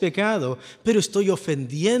no es pecado, pero estoy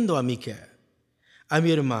ofendiendo a mi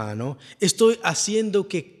hermano, estoy haciendo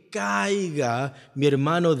que caiga mi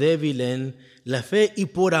hermano débil en la fe y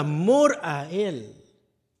por amor a él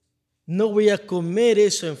no voy a comer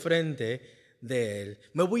eso enfrente de él.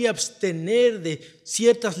 Me voy a abstener de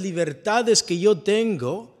ciertas libertades que yo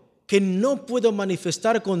tengo que no puedo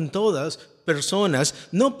manifestar con todas personas,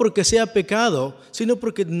 no porque sea pecado, sino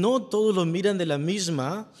porque no todos lo miran de la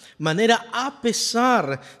misma manera, a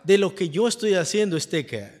pesar de lo que yo estoy haciendo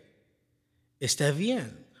está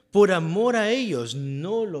bien. Por amor a ellos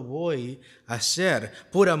no lo voy a hacer.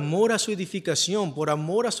 Por amor a su edificación, por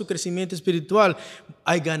amor a su crecimiento espiritual,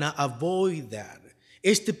 I'm gonna avoid that.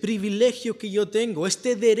 Este privilegio que yo tengo,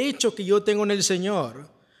 este derecho que yo tengo en el Señor,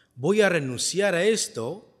 voy a renunciar a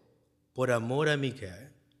esto por amor a mi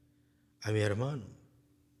hermano.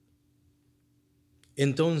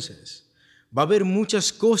 Entonces, va a haber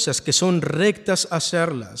muchas cosas que son rectas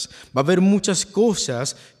hacerlas. Va a haber muchas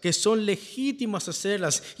cosas que son legítimas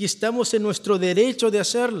hacerlas y estamos en nuestro derecho de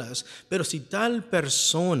hacerlas. Pero si tal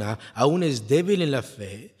persona aún es débil en la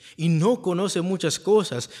fe y no conoce muchas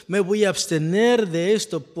cosas, me voy a abstener de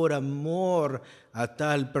esto por amor a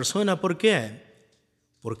tal persona. ¿Por qué?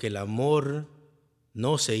 Porque el amor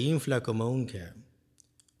no se infla como un ¿qué?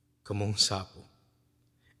 Como un sapo.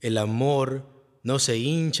 El amor no se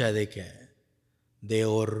hincha ¿de qué? De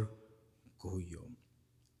orgullo.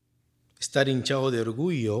 Estar hinchado de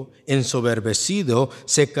orgullo, ensoberbecido,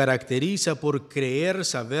 se caracteriza por creer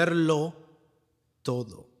saberlo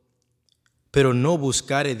todo, pero no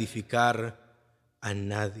buscar edificar a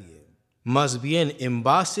nadie. Más bien, en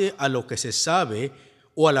base a lo que se sabe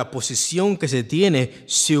o a la posición que se tiene,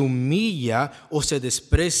 se humilla o se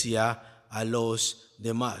desprecia a los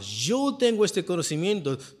demás. Yo tengo este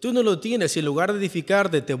conocimiento, tú no lo tienes, y en lugar de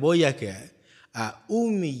edificarte te voy a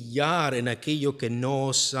humillar en aquello que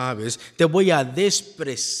no sabes, te voy a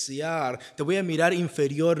despreciar, te voy a mirar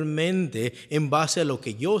inferiormente en base a lo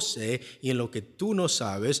que yo sé y en lo que tú no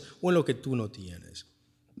sabes o en lo que tú no tienes.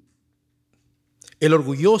 El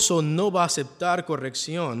orgulloso no va a aceptar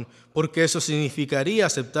corrección porque eso significaría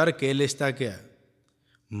aceptar que él está ¿qué?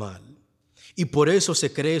 Mal. Y por eso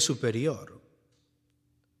se cree superior.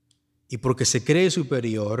 Y porque se cree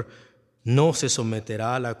superior, no se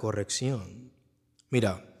someterá a la corrección.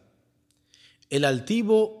 Mira, el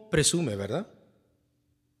altivo presume, ¿verdad?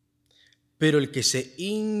 Pero el que se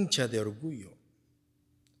hincha de orgullo,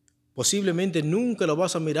 posiblemente nunca lo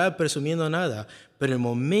vas a mirar presumiendo nada, pero en el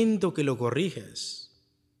momento que lo corriges,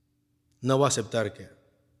 no va a aceptar ¿qué?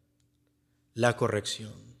 La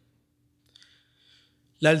corrección.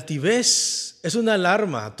 La altivez es una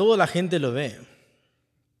alarma, toda la gente lo ve.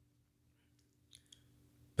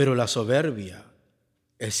 Pero la soberbia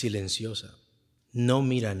es silenciosa, no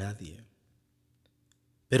mira a nadie,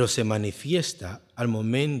 pero se manifiesta al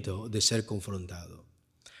momento de ser confrontado,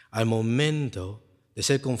 al momento de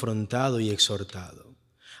ser confrontado y exhortado.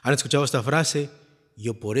 ¿Han escuchado esta frase?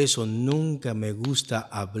 Yo por eso nunca me gusta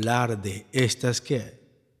hablar de estas ¿qué?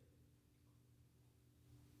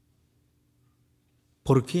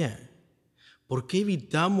 ¿Por qué? ¿Por qué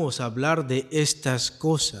evitamos hablar de estas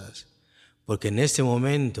cosas? Porque en este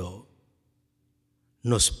momento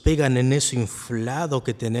nos pegan en eso inflado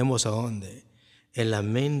que tenemos ¿a dónde? En la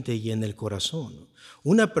mente y en el corazón.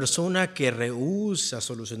 Una persona que rehúsa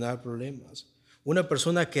solucionar problemas, una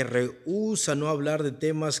persona que rehúsa no hablar de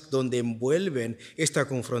temas donde envuelven esta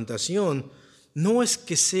confrontación, no es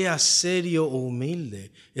que sea serio o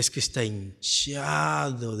humilde, es que está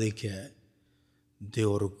hinchado ¿de qué? De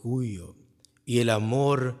orgullo. Y el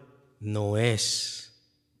amor no es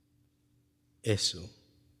eso.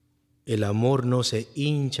 El amor no se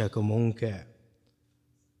hincha como un ¿qué?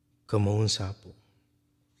 Como un sapo.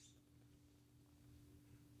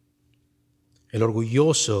 El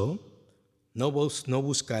orgulloso no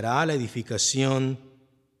buscará la edificación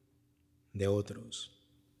de otros.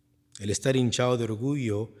 El estar hinchado de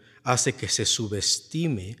orgullo hace que se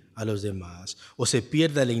subestime a los demás o se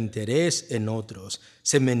pierda el interés en otros,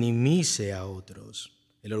 se minimice a otros.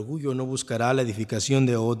 El orgullo no buscará la edificación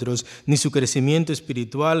de otros ni su crecimiento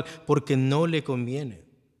espiritual porque no le conviene,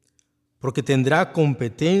 porque tendrá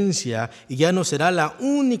competencia y ya no será la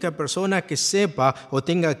única persona que sepa o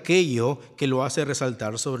tenga aquello que lo hace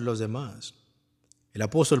resaltar sobre los demás. El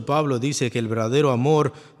apóstol Pablo dice que el verdadero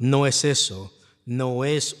amor no es eso, no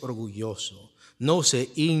es orgulloso, no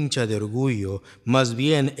se hincha de orgullo, más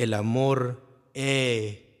bien el amor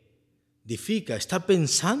edifica, está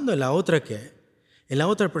pensando en la otra ¿qué? En la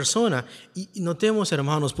otra persona. Y notemos,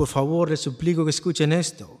 hermanos, por favor, les suplico que escuchen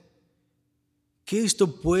esto. Que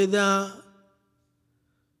esto pueda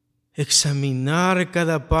examinar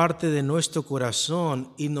cada parte de nuestro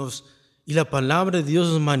corazón y la palabra de Dios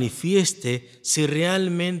nos manifieste si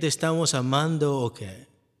realmente estamos amando o qué.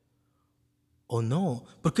 O no.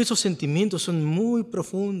 Porque esos sentimientos son muy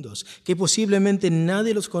profundos, que posiblemente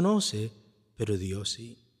nadie los conoce, pero Dios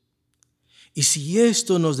sí. Y si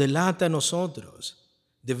esto nos delata a nosotros,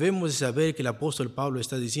 debemos de saber que el apóstol Pablo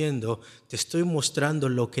está diciendo, te estoy mostrando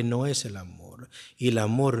lo que no es el amor. Y el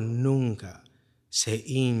amor nunca se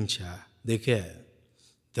hincha ¿de qué?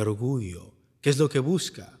 De orgullo. ¿Qué es lo que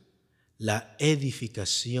busca? La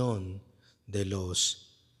edificación de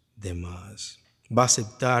los demás. Va a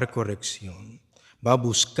aceptar corrección. Va a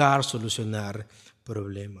buscar solucionar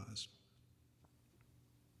problemas.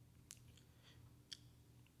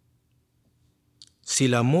 Si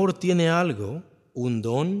el amor tiene algo, un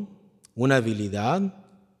don, una habilidad,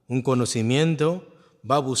 un conocimiento,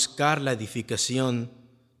 va a buscar la edificación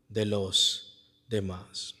de los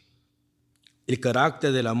demás. El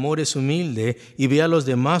carácter del amor es humilde y ve a los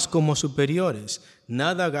demás como superiores.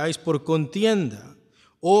 Nada hagáis por contienda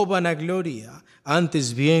o vanagloria,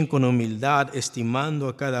 antes bien con humildad, estimando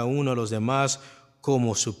a cada uno a los demás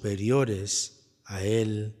como superiores a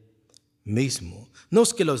él mismo. No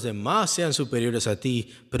es que los demás sean superiores a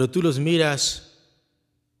ti, pero tú los miras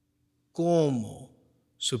como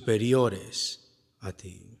superiores a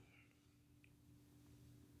ti.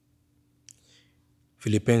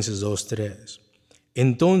 Filipenses 2:3.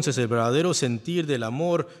 Entonces el verdadero sentir del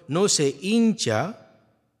amor no se hincha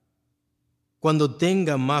cuando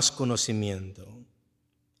tenga más conocimiento.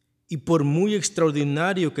 Y por muy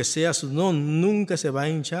extraordinario que sea su don, nunca se va a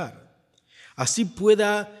hinchar. Así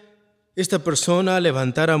pueda esta persona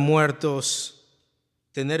levantar a muertos,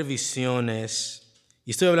 tener visiones,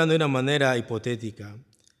 y estoy hablando de una manera hipotética.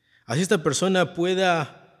 Así esta persona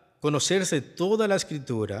pueda conocerse toda la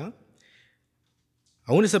Escritura,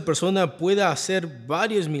 aún esta persona pueda hacer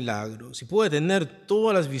varios milagros y puede tener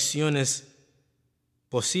todas las visiones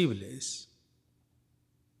posibles.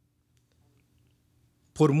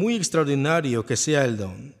 Por muy extraordinario que sea el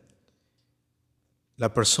don,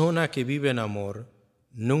 la persona que vive en amor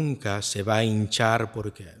nunca se va a hinchar.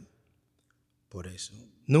 ¿Por qué? Por eso.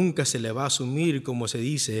 Nunca se le va a asumir, como se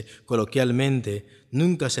dice coloquialmente,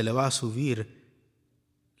 nunca se le va a subir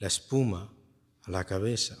la espuma a la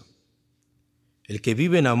cabeza. El que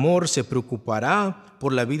vive en amor se preocupará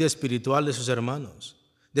por la vida espiritual de sus hermanos,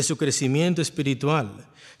 de su crecimiento espiritual.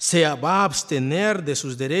 Se va a abstener de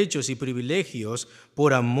sus derechos y privilegios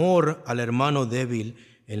por amor al hermano débil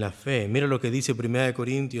en la fe. Mira lo que dice 1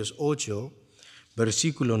 Corintios 8,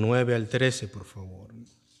 versículo 9 al 13, por favor.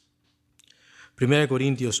 1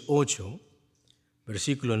 Corintios 8,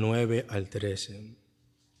 versículo 9 al 13.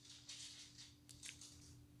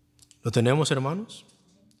 ¿Lo tenemos, hermanos?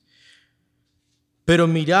 Pero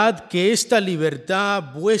mirad que esta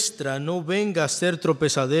libertad vuestra no venga a ser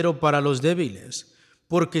tropezadero para los débiles,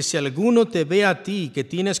 porque si alguno te ve a ti que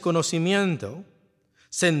tienes conocimiento,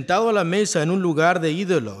 sentado a la mesa en un lugar de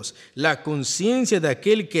ídolos, la conciencia de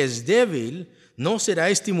aquel que es débil ¿no será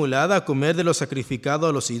estimulada a comer de lo sacrificado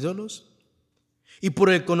a los ídolos? Y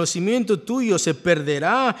por el conocimiento tuyo se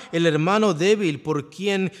perderá el hermano débil por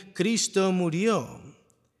quien Cristo murió.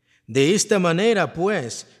 De esta manera,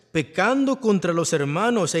 pues, pecando contra los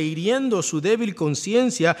hermanos e hiriendo su débil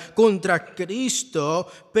conciencia, contra Cristo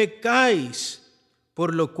pecáis.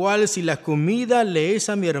 Por lo cual, si la comida le es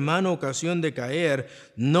a mi hermano ocasión de caer,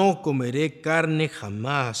 no comeré carne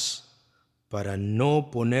jamás, para no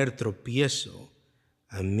poner tropiezo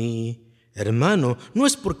a mi hermano. No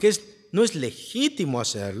es porque no es legítimo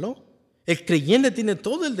hacerlo. El creyente tiene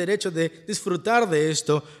todo el derecho de disfrutar de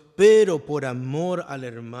esto, pero por amor al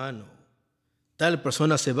hermano, tal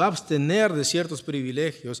persona se va a abstener de ciertos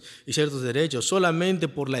privilegios y ciertos derechos solamente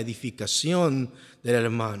por la edificación del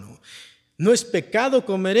hermano. No es pecado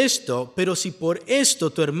comer esto, pero si por esto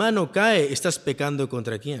tu hermano cae, estás pecando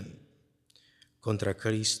 ¿contra quién? Contra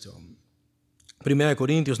Cristo. 1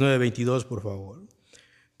 Corintios 9:22, por favor.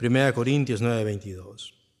 1 Corintios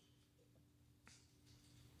 9:22.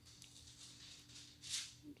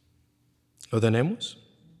 ¿Lo tenemos?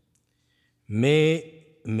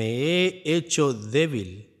 Me he hecho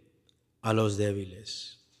débil a los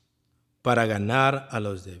débiles, para ganar a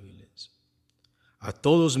los débiles. A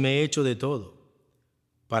todos me he hecho de todo,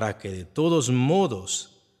 para que de todos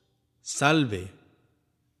modos salve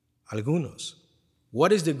a algunos.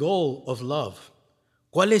 What is the goal of love?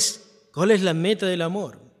 ¿Cuál es la meta del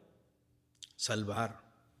amor? Salvar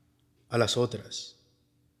a las otras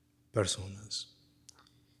personas.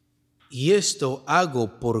 Y esto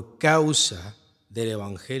hago por causa del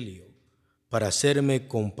Evangelio, para hacerme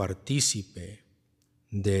compartícipe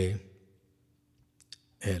de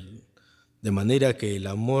él. De manera que el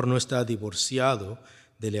amor no está divorciado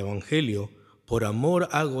del Evangelio. Por amor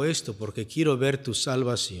hago esto, porque quiero ver tu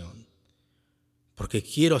salvación, porque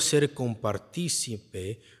quiero ser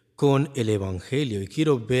compartícipe con el Evangelio y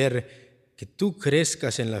quiero ver que tú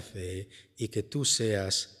crezcas en la fe y que tú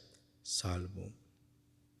seas salvo.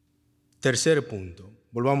 Tercer punto.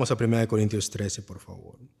 Volvamos a 1 Corintios 13, por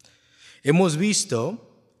favor. Hemos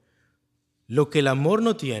visto lo que el amor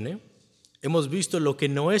no tiene, hemos visto lo que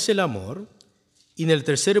no es el amor, y en el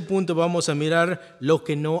tercer punto vamos a mirar lo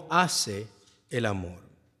que no hace el amor.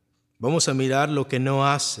 Vamos a mirar lo que no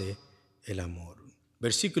hace el amor.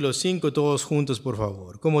 Versículo 5, todos juntos, por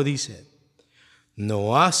favor. ¿Cómo dice?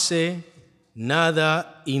 No hace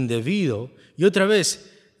nada indebido. Y otra vez,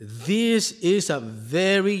 this is a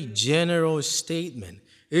very general statement.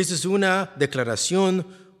 Esta es una declaración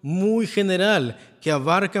muy general que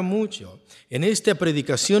abarca mucho. En esta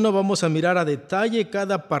predicación no vamos a mirar a detalle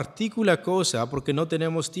cada partícula cosa porque no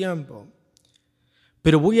tenemos tiempo.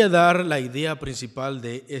 Pero voy a dar la idea principal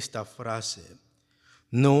de esta frase.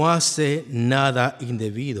 No hace nada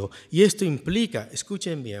indebido. Y esto implica,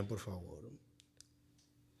 escuchen bien por favor,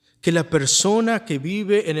 que la persona que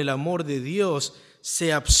vive en el amor de Dios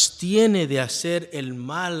se abstiene de hacer el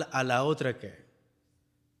mal a la otra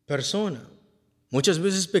persona. Muchas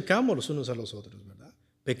veces pecamos los unos a los otros, ¿verdad?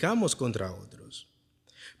 Pecamos contra otros.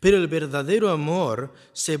 Pero el verdadero amor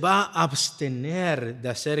se va a abstener de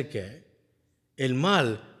hacer el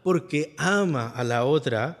mal porque ama a la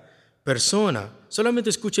otra persona. Solamente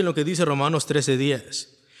escuchen lo que dice Romanos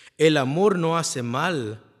 13:10. El amor no hace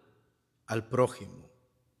mal al prójimo.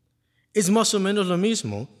 Es más o menos lo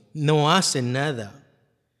mismo, no hace nada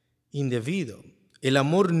indebido. El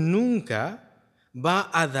amor nunca va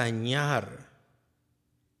a dañar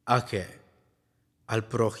al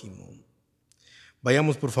prójimo.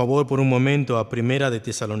 Vayamos por favor por un momento a 1 de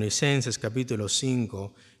Tesalonicenses capítulo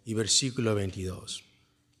 5 y versículo 22.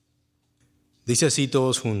 Dice así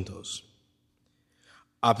todos juntos: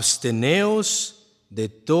 absteneos de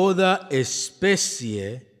toda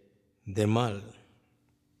especie de mal.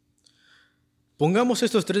 Pongamos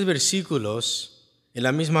estos 3 versículos en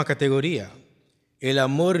la misma categoría. El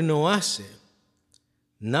amor no hace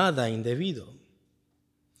nada indebido.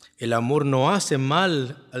 El amor no hace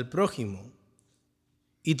mal al prójimo.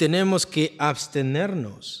 Y tenemos que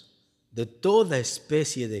abstenernos de toda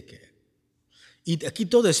especie de Y aquí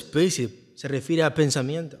toda especie se refiere a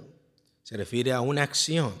pensamiento, se refiere a una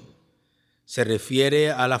acción, se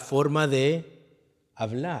refiere a la forma de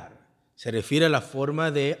hablar, se refiere a la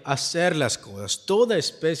forma de hacer las cosas. Toda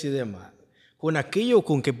especie de mal. Con aquello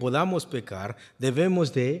con que podamos pecar,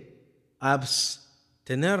 debemos de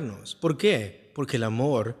abstenernos. ¿Por qué? Porque el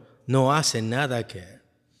amor no hace nada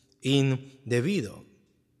indebido.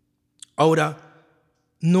 Ahora,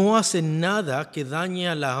 no hace nada que dañe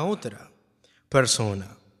a la otra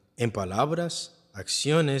persona en palabras,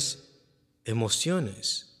 acciones,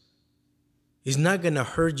 emociones. It's not going to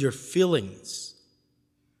hurt your feelings.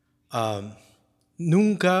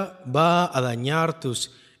 Nunca va a dañar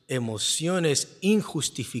tus emociones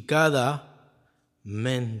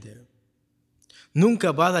injustificadamente.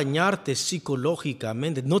 Nunca va a dañarte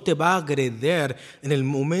psicológicamente, no te va a agredir en el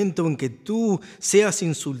momento en que tú seas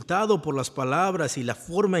insultado por las palabras y la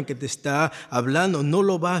forma en que te está hablando, no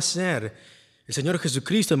lo va a hacer. El Señor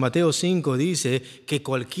Jesucristo en Mateo 5 dice que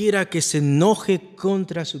cualquiera que se enoje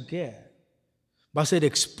contra su va a ser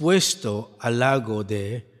expuesto al lago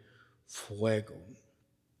de fuego.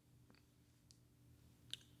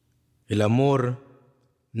 El amor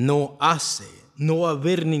no va a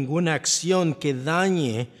haber ninguna acción que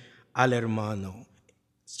dañe al hermano,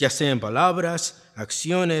 ya sea en palabras,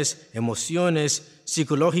 acciones, emociones,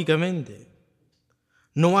 psicológicamente.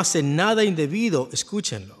 No hace nada indebido,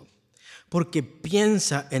 escúchenlo, porque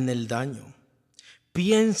piensa en el daño,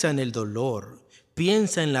 piensa en el dolor,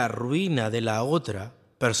 piensa en la ruina de la otra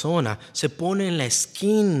persona, se pone en la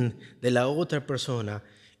skin de la otra persona.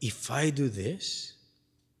 If I do this,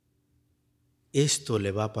 esto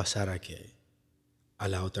le va a pasar a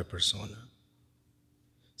la otra persona.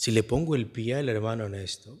 Si le pongo el pie al hermano en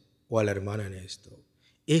esto o a la hermana en esto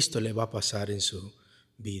le va a pasar en su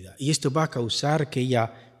vida. Y esto va a causar que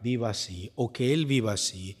ella viva así o que él viva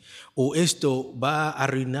así. O esto va a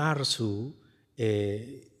arruinar su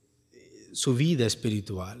vida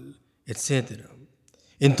espiritual, etc.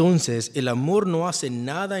 Entonces, el amor no hace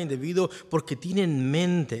nada indebido porque tiene en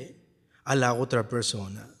mente a la otra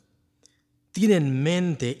persona. Tiene en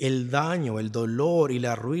mente el daño, el dolor y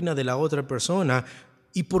la ruina de la otra persona.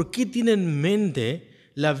 ¿Y por qué tiene en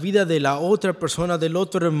mente la vida de la otra persona, del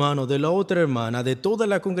otro hermano, de la otra hermana, de toda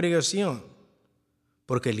la congregación?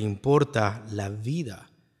 Porque le importa la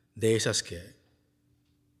vida de esas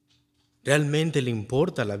realmente le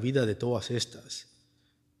importa la vida de todas estas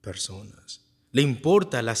personas. Le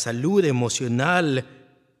importa la salud emocional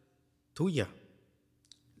tuya.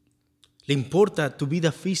 Le importa tu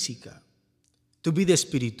vida física, tu vida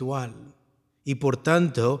espiritual, y por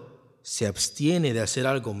tanto se abstiene de hacer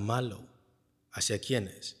algo malo. ¿Hacia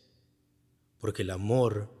quiénes? Porque el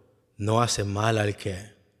amor no hace mal al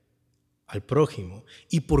prójimo.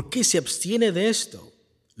 ¿Y por qué se abstiene de esto?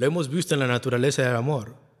 Lo hemos visto en la naturaleza del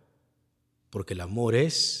amor. Porque el amor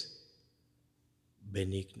es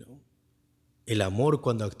benigno. El amor,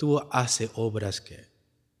 cuando actúa, hace obras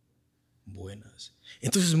buenas.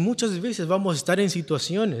 Entonces muchas veces vamos a estar en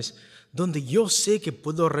situaciones donde yo sé que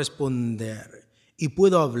puedo responder y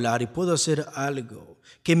puedo hablar y puedo hacer algo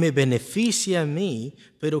que me beneficie a mí,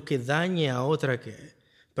 pero que dañe a otra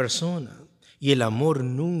persona. Y el amor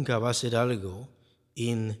nunca va a ser algo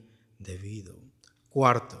indebido.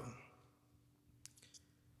 Cuarto,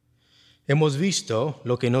 hemos visto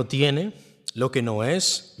lo que no tiene, lo que no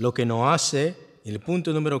es, lo que no hace. En el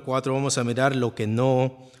punto número 4 vamos a mirar lo que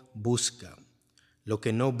no busca. Lo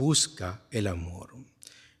que no busca el amor.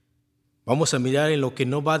 Vamos a mirar en lo que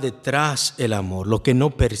no va detrás el amor, lo que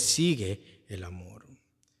no persigue el amor.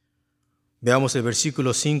 Veamos el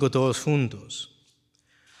versículo 5 todos juntos.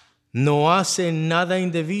 No hace nada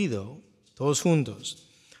indebido, todos juntos.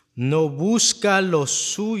 No busca lo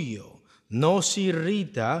suyo, no se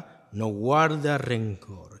irrita, no guarda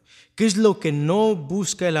rencor. ¿Qué es lo que no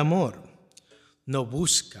busca el amor? No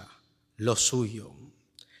busca lo suyo.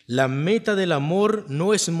 La meta del amor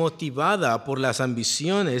no es motivada por las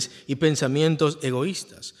ambiciones y pensamientos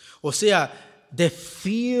egoístas. O sea, the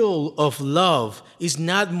feel of love is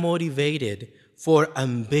not motivated for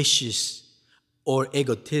ambitious or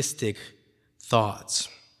egotistic thoughts.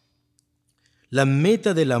 La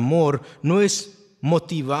meta del amor no es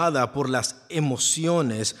motivada por las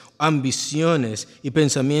emociones, ambiciones y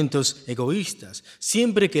pensamientos egoístas.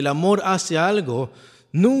 Siempre que el amor hace algo,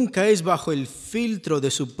 nunca es bajo el filtro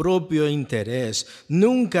de su propio interés,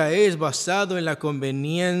 nunca es basado en la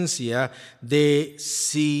conveniencia de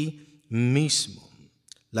sí mismo.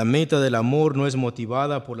 La meta del amor no es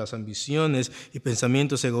motivada por las ambiciones y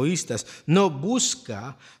pensamientos egoístas, no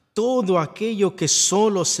busca todo aquello que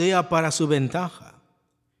solo sea para su ventaja.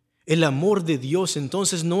 El amor de Dios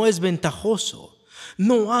entonces no es ventajoso,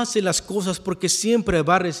 no hace las cosas porque siempre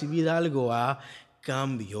va a recibir algo a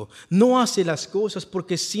cambio. No hace las cosas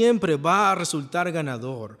porque siempre va a resultar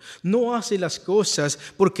ganador. No hace las cosas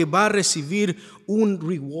porque va a recibir un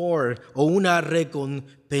reward o una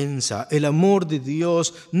recompensa. El amor de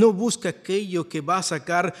Dios no busca aquello que va a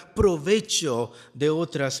sacar provecho de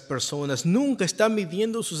otras personas. Nunca está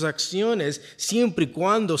midiendo sus acciones siempre y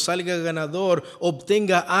cuando salga ganador,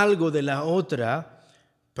 obtenga algo de la otra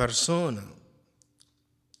persona.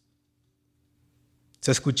 Se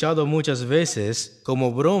ha escuchado muchas veces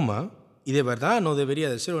como broma, y de verdad no debería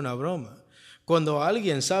de ser una broma, cuando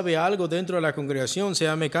alguien sabe algo dentro de la congregación,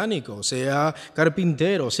 sea mecánico, sea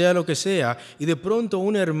carpintero, sea lo que sea, y de pronto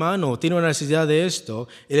un hermano tiene una necesidad de esto,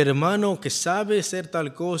 el hermano que sabe hacer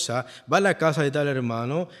tal cosa, va a la casa de tal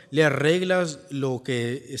hermano, le arregla lo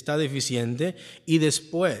que está deficiente, y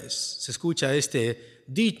después se escucha este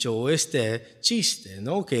dicho o este chiste,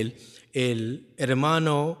 ¿no? Que el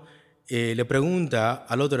hermano le pregunta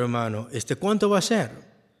al otro hermano, ¿cuánto va a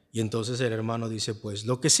ser? Y entonces el hermano dice, pues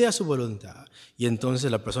lo que sea su voluntad. Y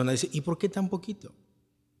entonces la persona dice, ¿y por qué tan poquito?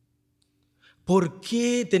 ¿Por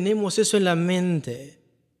qué tenemos eso en la mente?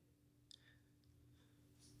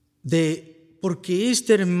 Porque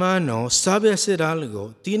este hermano sabe hacer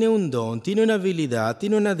algo, tiene un don, tiene una habilidad,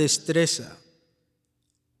 tiene una destreza.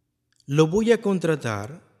 Lo voy a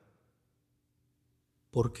contratar.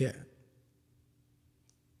 ¿Por qué?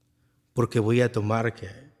 Porque voy a tomar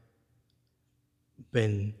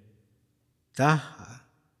ventaja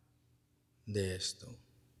de esto.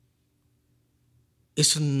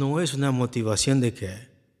 Eso no es una motivación de ¿qué?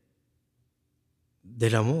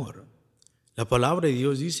 Del amor. La palabra de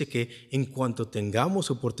Dios dice que en cuanto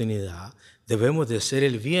tengamos oportunidad, debemos de hacer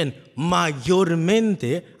el bien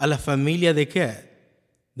mayormente a la familia de ¿qué?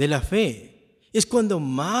 De la fe. Es cuando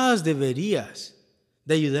más deberías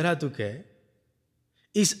de ayudar a tu ¿qué?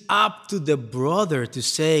 It's up to the brother to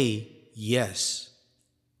say yes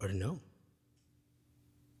or no.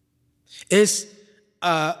 Es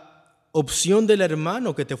opción del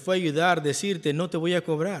hermano que te fue a ayudar decirte no te voy a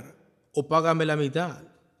cobrar o págame la mitad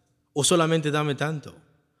o solamente dame tanto.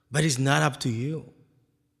 But it's not up to you.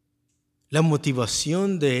 La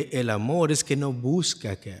motivación del amor es que no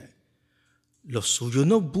busca lo suyo,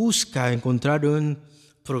 no busca encontrar un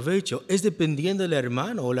provecho. Es dependiendo del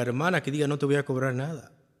hermano o la hermana que diga no te voy a cobrar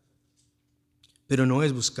nada. Pero no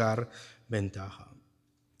es buscar ventaja.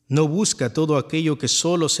 No busca todo aquello que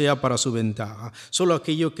solo sea para su ventaja, solo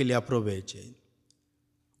aquello que le aproveche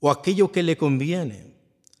o aquello que le conviene.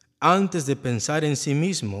 Antes de pensar en sí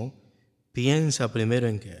mismo, piensa primero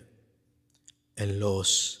en ¿qué? En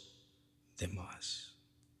los demás.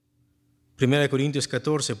 1 Corintios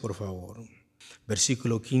 14, por favor.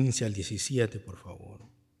 Versículo 15 al 17, por favor.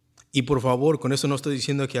 Y por favor, con eso no estoy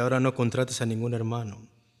diciendo que ahora no contrates a ningún hermano.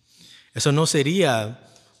 Eso no sería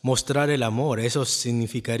mostrar el amor, eso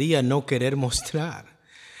significaría no querer mostrar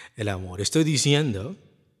el amor. Estoy diciendo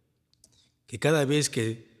que cada vez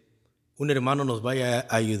que un hermano nos vaya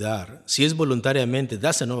a ayudar, si es voluntariamente,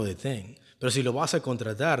 that's another thing. Pero si lo vas a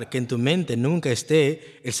contratar, que en tu mente nunca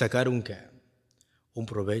esté el sacar un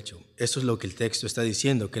provecho. Eso es lo que el texto está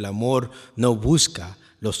diciendo, que el amor no busca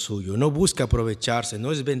lo suyo, no busca aprovecharse,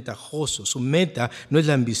 no es ventajoso. Su meta no es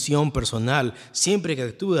la ambición personal. Siempre que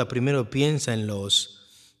actúa, primero piensa en los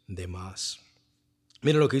demás.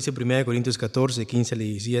 Mira lo que dice 1 Corintios 14, 15 al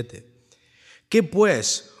 17. ¿Qué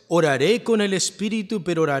pues? Oraré con el espíritu,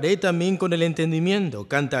 pero oraré también con el entendimiento.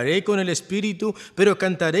 Cantaré con el espíritu, pero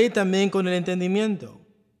cantaré también con el entendimiento.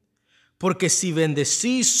 Porque si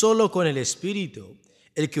bendecís solo con el espíritu,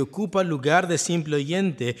 el que ocupa el lugar de simple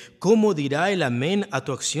oyente, ¿cómo dirá el amén a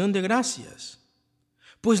tu acción de gracias?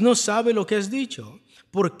 Pues no sabe lo que has dicho,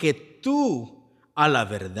 porque tú a la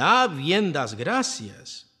verdad bien das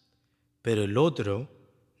gracias, pero el otro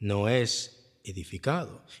no es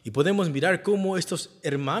edificado. Y podemos mirar cómo estos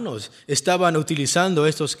hermanos estaban utilizando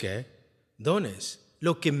estos ¿qué? Dones.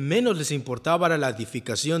 Lo que menos les importaba era la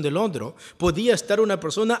edificación del otro. Podía estar una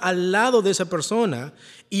persona al lado de esa persona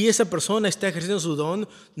y esa persona está ejerciendo su don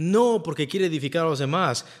no porque quiere edificar a los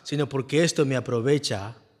demás, sino porque esto me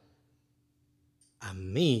aprovecha a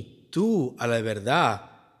mí. Tú, a la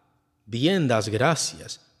verdad, bien das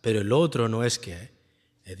gracias, pero el otro no es que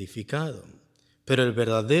edificado. Pero el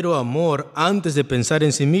verdadero amor, antes de pensar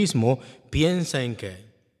en sí mismo, piensa en ¿qué?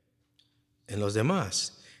 En los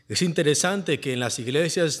demás. Es interesante que en las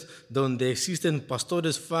iglesias donde existen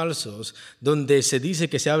pastores falsos, donde se dice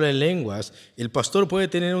que se habla en lenguas, el pastor puede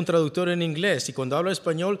tener un traductor en inglés y cuando habla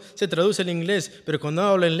español se traduce en inglés, pero cuando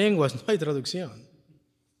habla en lenguas no hay traducción.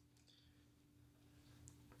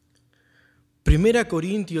 1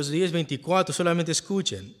 Corintios 10:24, solamente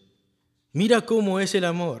escuchen. Mira cómo es el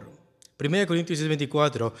amor. 1 Corintios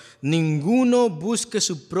 10:24, ninguno busque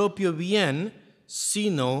su propio bien,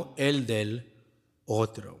 sino el del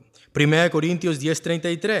otro. 1 Corintios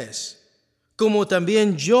 10:33, como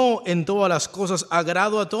también yo en todas las cosas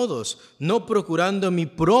agrado a todos, no procurando mi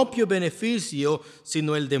propio beneficio,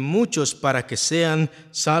 sino el de muchos para que sean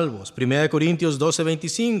salvos. 1 Corintios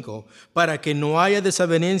 12:25, para que no haya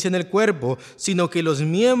desavenencia en el cuerpo, sino que los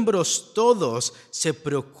miembros todos se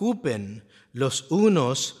preocupen los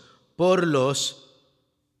unos por los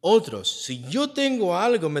otros. Si yo tengo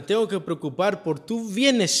algo, me tengo que preocupar por tu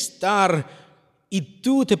bienestar y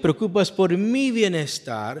tú te preocupas por mi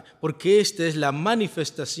bienestar, porque esta es la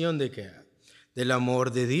manifestación de ¿qué? Del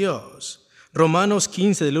amor de Dios. Romanos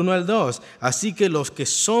 15, del 1 al 2. Así que los que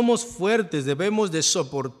somos fuertes debemos de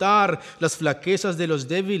soportar las flaquezas de los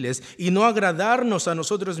débiles y no agradarnos a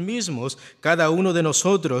nosotros mismos. Cada uno de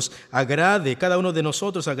nosotros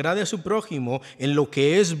agrade a su prójimo en lo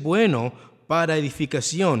que es bueno para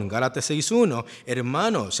edificación. Gálatas 6:1.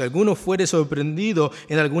 Hermanos, si alguno fuere sorprendido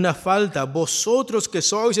en alguna falta, vosotros que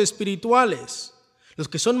sois espirituales, los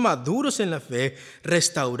que son maduros en la fe,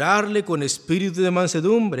 restaurarle con espíritu de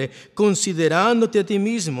mansedumbre, considerándote a ti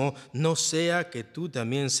mismo, no sea que tú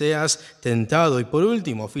también seas tentado. Y por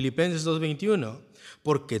último, Filipenses 2:21,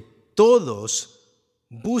 porque todos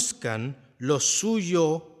buscan lo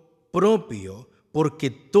suyo propio,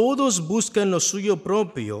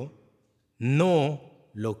 no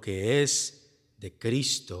lo que es de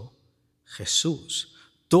Cristo Jesús.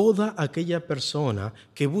 Toda aquella persona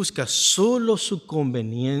que busca solo su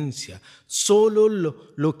conveniencia, solo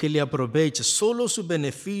lo que le aprovecha, solo su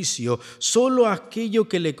beneficio, solo aquello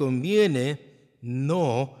que le conviene,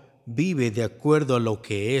 no vive de acuerdo a lo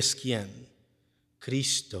que es ¿quién?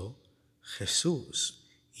 Cristo Jesús.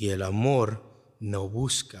 Y el amor no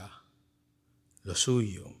busca lo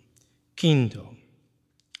suyo. Quinto,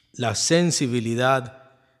 la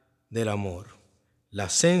sensibilidad del amor. La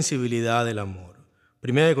sensibilidad del amor.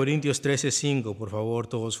 1 Corintios 13:5, por favor,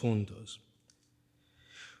 todos juntos.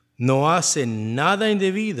 No hace nada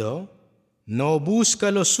indebido, no busca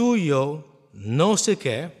lo suyo, no sé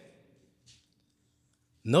qué.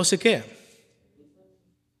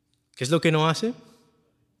 ¿Qué es lo que no hace?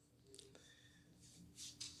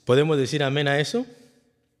 ¿Podemos decir amén a eso?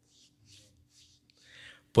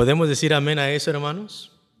 ¿Podemos decir amén a eso, hermanos?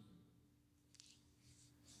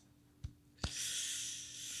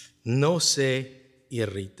 No se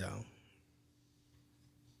irrita.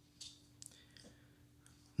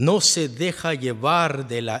 No se deja llevar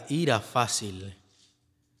de la ira fácilmente.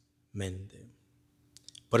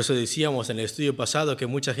 Por eso decíamos en el estudio pasado que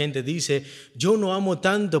mucha gente dice, yo no amo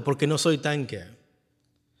tanto porque no soy tan que.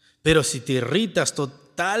 Pero si te irritas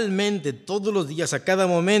totalmente todos los días, a cada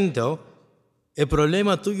momento, el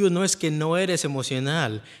problema tuyo no es que no eres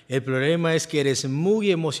emocional. El problema es que eres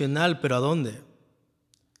muy emocional, pero ¿a dónde?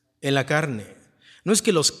 En la carne. No es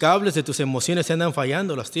que los cables de tus emociones se andan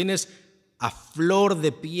fallando, las tienes a flor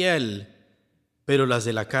de piel, pero las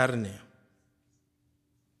de la carne.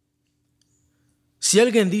 Si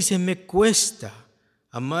alguien dice, me cuesta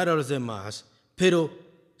amar a los demás, pero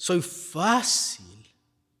soy fácil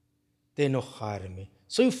de enojarme,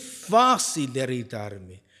 soy fácil de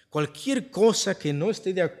irritarme. Cualquier cosa que no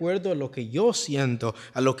esté de acuerdo a lo que yo siento,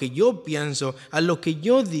 a lo que yo pienso, a lo que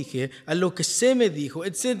yo dije, a lo que se me dijo,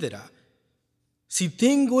 etc. Si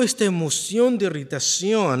tengo esta emoción de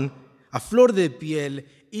irritación a flor de piel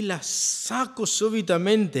y la saco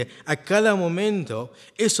súbitamente a cada momento,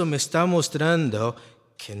 eso me está mostrando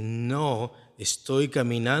que no estoy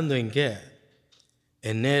caminando ¿en qué?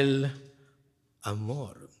 En el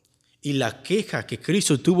amor. Y la queja que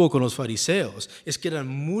Cristo tuvo con los fariseos es que eran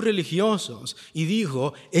muy religiosos y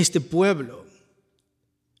dijo, este pueblo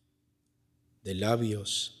de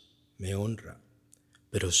labios me honra,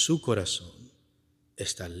 pero su corazón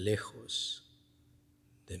está lejos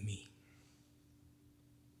de mí.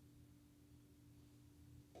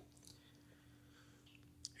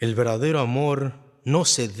 El verdadero amor no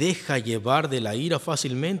se deja llevar de la ira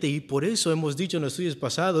fácilmente y por eso hemos dicho en los estudios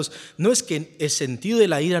pasados, no es que el sentido de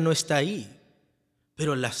la ira no está ahí,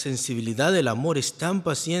 pero la sensibilidad del amor es tan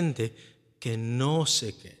paciente que no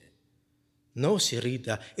se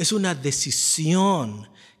irrita. Es una decisión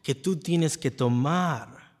que tú tienes que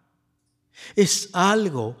tomar. Es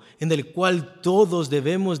algo en el cual todos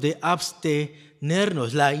debemos de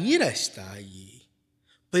abstenernos. La ira está allí,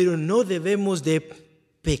 pero no debemos de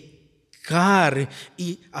pecar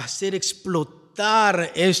y hacer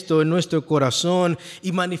explotar esto en nuestro corazón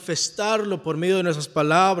y manifestarlo por medio de nuestras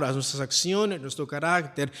palabras, nuestras acciones, nuestro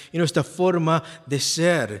carácter y nuestra forma de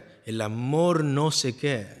ser. El amor no se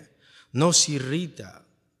irrita.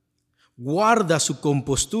 Guarda su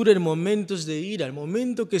compostura en momentos de ira, el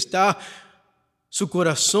momento que está su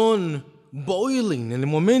corazón boiling, en el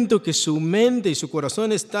momento que su mente y su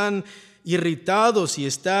corazón están irritados y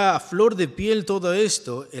está a flor de piel todo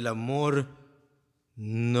esto, el amor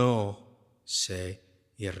no se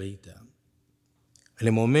irrita. En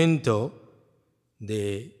el momento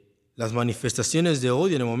de las manifestaciones de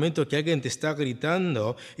odio, en el momento que alguien te está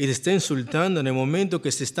gritando y te está insultando, en el momento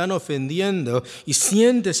que se están ofendiendo y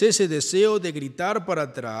sientes ese deseo de gritar para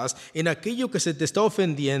atrás, en aquello que se te está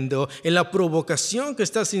ofendiendo, en la provocación que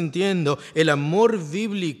estás sintiendo, el amor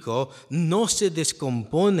bíblico no se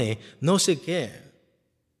descompone, no se qué.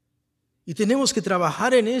 Y tenemos que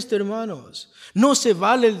trabajar en esto, hermanos. No se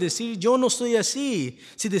vale el decir yo no soy así.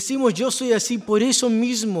 Si decimos yo soy así, por eso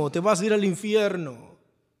mismo te vas a ir al infierno.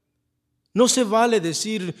 No se vale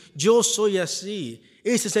decir yo soy así.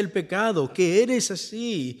 Ese es el pecado, que eres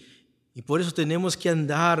así. Y por eso tenemos que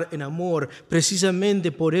andar en amor.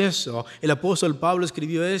 Precisamente por eso el apóstol Pablo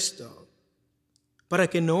escribió esto. Para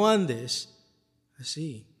que no andes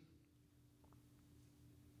así.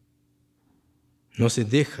 No se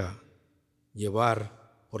deja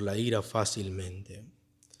llevar por la ira fácilmente.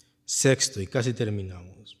 Sexto, y casi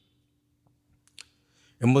terminamos.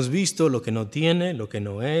 Hemos visto lo que no tiene, lo que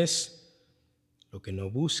no es, lo que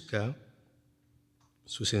no busca,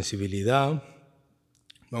 su sensibilidad.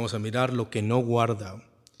 Vamos a mirar lo que no guarda.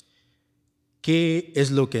 ¿Qué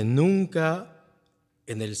es lo que nunca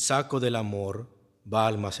en el saco del amor va a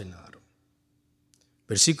almacenar?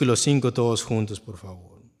 Versículo 5, todos juntos, por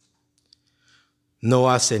favor.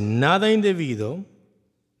 No hace nada indebido,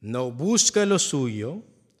 no busca lo suyo,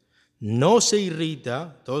 no se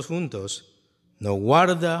irrita, todos juntos, no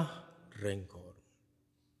guarda rencor.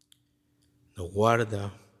 No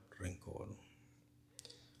guarda rencor.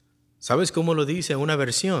 ¿Sabes cómo lo dice una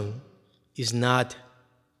versión? Is not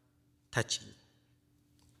touchy.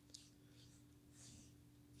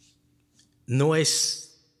 No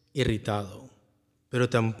es irritado, pero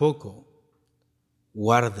tampoco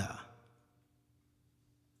guarda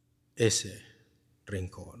ese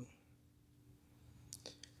rencor.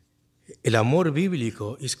 El amor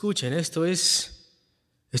bíblico, escuchen, esto es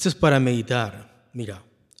para meditar. Mira,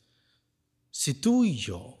 si tú y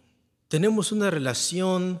yo tenemos una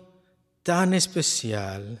relación tan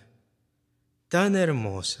especial, tan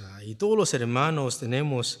hermosa, y todos los hermanos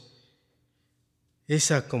tenemos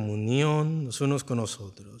esa comunión los unos con los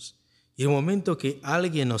otros, y el momento que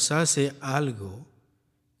alguien nos hace algo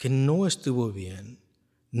que no estuvo bien,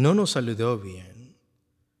 no nos saludó bien,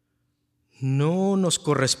 no nos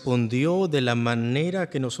correspondió de la manera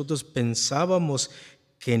que nosotros pensábamos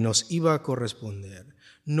que nos iba a corresponder,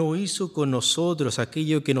 no hizo con nosotros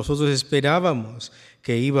aquello que nosotros esperábamos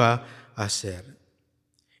que iba a hacer.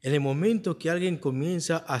 En el momento que alguien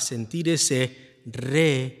comienza a sentir ese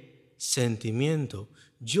resentimiento,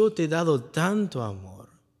 yo te he dado tanto amor,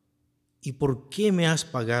 ¿y por qué me has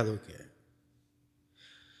pagado qué?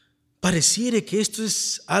 Pareciera que esto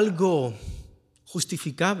es algo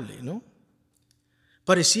justificable, ¿no?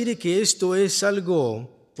 Pareciera que esto es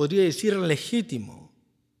algo, podría decir, legítimo.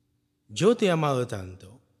 Yo te he amado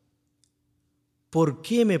tanto. ¿por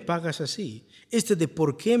qué me pagas así? De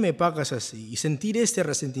por qué me pagas así y sentir este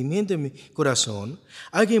resentimiento en mi corazón,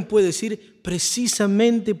 alguien puede decir,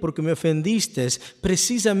 precisamente porque me ofendiste,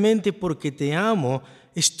 precisamente porque te amo,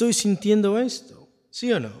 estoy sintiendo esto.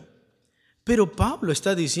 ¿Sí o no? Pero Pablo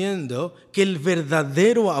está diciendo que el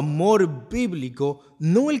verdadero amor bíblico,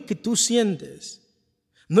 no el que tú sientes,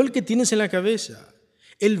 no el que tienes en la cabeza,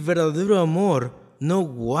 el verdadero amor no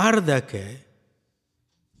guarda ¿qué?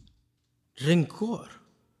 Rencor.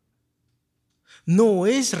 No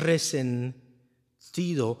es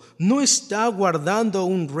resentido, no está guardando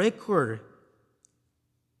un récord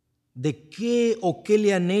de qué o qué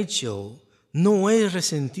le han hecho. No es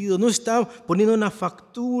resentido, no está poniendo una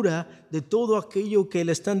factura de todo aquello que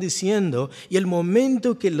le están diciendo y el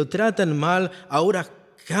momento que lo tratan mal, ahora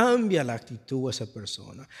cambia la actitud de esa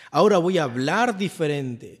persona. Ahora voy a hablar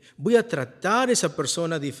diferente, voy a tratar a esa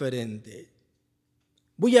persona diferente,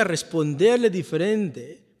 voy a responderle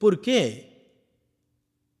diferente. ¿Por qué?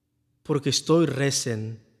 Porque estoy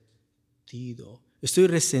resentido, estoy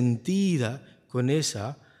resentida con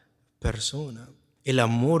esa persona. El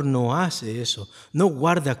amor no hace eso, no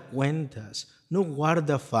guarda cuentas, no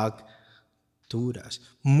guarda facturas.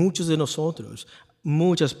 Muchos de nosotros,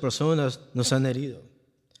 muchas personas nos han herido,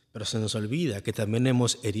 pero se nos olvida que también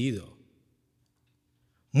hemos herido.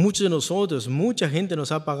 Muchos de nosotros, mucha gente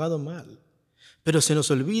nos ha pagado mal, pero se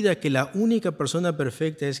nos olvida que la única persona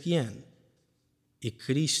perfecta es ¿quién? Y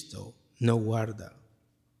Cristo no guarda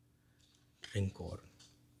rencor.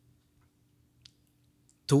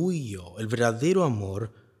 Tú y yo, el verdadero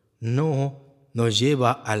amor no nos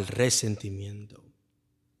lleva al resentimiento.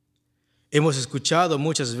 Hemos escuchado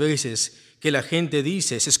muchas veces que la gente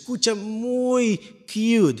dice, se escucha muy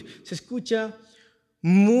cute, se escucha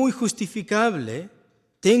muy justificable,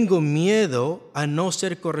 tengo miedo a no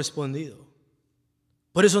ser correspondido.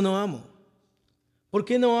 Por eso no amo. ¿Por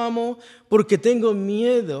qué no amo? Porque tengo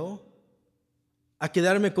miedo a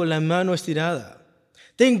quedarme con la mano estirada.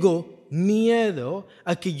 Tengo miedo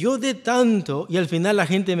a que yo dé tanto y al final la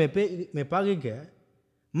gente me pague ¿qué?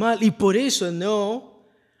 Mal. Y por eso no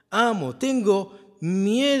amo. Tengo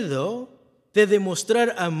miedo de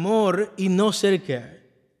demostrar amor y no ser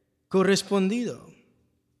 ¿qué? Correspondido.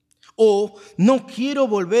 O no quiero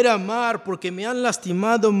volver a amar porque me han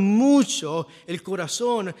lastimado mucho el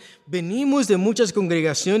corazón. Venimos de muchas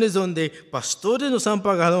congregaciones donde pastores nos han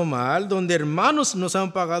pagado mal, donde hermanos nos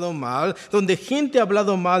han pagado mal, donde gente ha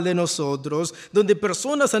hablado mal de nosotros, donde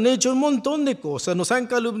personas han hecho un montón de cosas, nos han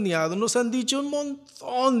calumniado, nos han dicho un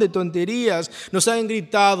montón de tonterías, nos han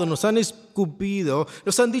gritado, nos han escupido,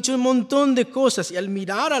 nos han dicho un montón de cosas. Y al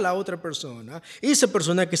mirar a la otra persona, esa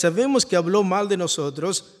persona que sabemos que habló mal de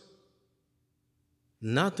nosotros,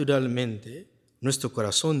 naturalmente, nuestro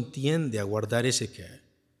corazón tiende a guardar ese ¿qué?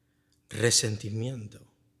 Resentimiento.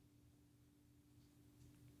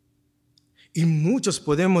 Y muchos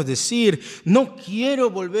podemos decir, no quiero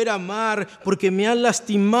volver a amar porque me han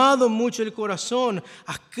lastimado mucho el corazón.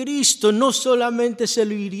 A Cristo no solamente se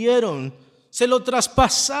lo hirieron, se lo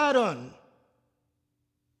traspasaron.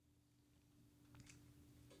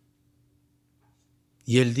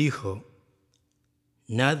 Y Él dijo,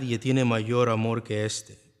 nadie tiene mayor amor que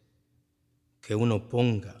este, que uno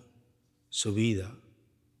ponga su vida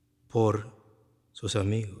por sus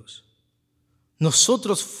amigos.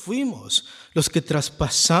 Nosotros fuimos los que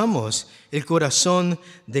traspasamos el corazón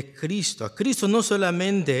de Cristo. A Cristo no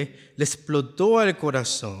solamente le explotó el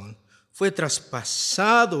corazón, fue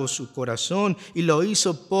traspasado su corazón y lo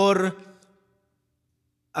hizo por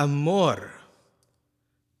amor.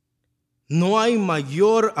 No hay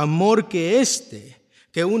mayor amor que este,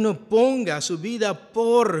 que uno ponga su vida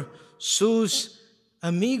por sus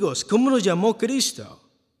amigos. ¿Cómo nos llamó Cristo?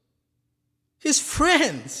 His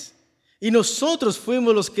friends. Y nosotros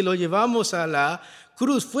fuimos los que lo llevamos a la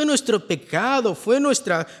cruz. Fue nuestro pecado, fue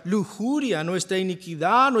nuestra lujuria, nuestra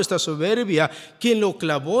iniquidad, nuestra soberbia quien lo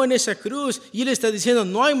clavó en esa cruz. Y Él está diciendo,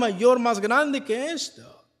 no hay mayor más grande que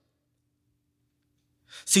esto.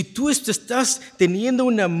 Si tú estás teniendo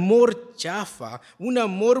un amor chafa, un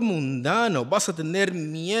amor mundano, vas a tener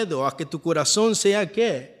miedo a que tu corazón sea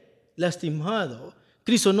 ¿qué? Lastimado.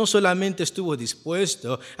 Cristo no solamente estuvo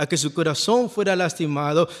dispuesto a que su corazón fuera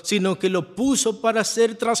lastimado, sino que lo puso para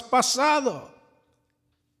ser traspasado.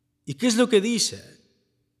 ¿Y qué es lo que dice?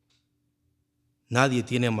 Nadie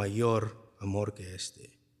tiene mayor amor que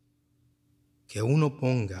este, que uno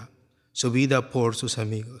ponga su vida por sus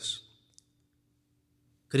amigos.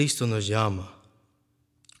 Cristo nos llama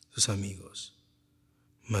sus amigos,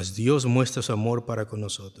 mas Dios muestra su amor para con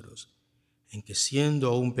nosotros, en que siendo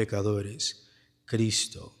aún pecadores,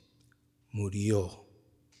 Cristo murió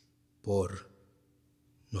por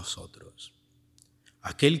nosotros.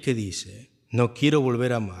 Aquel que dice, no quiero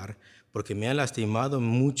volver a amar porque me ha lastimado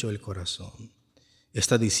mucho el corazón,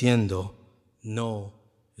 está diciendo, no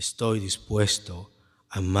estoy dispuesto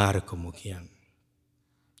a amar como quien,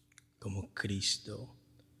 como Cristo.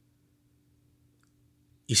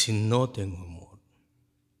 Y si no tengo amor,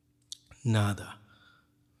 nada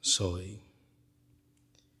soy.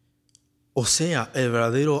 O sea, el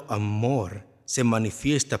verdadero amor se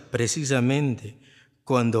manifiesta precisamente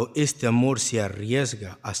cuando este amor se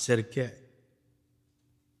arriesga a ser ¿qué?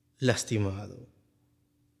 Lastimado.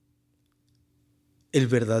 El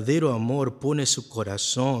verdadero amor pone su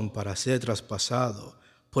corazón para ser traspasado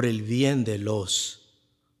por el bien de los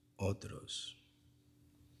otros.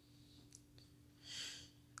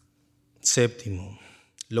 Séptimo,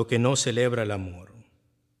 lo que no celebra el amor.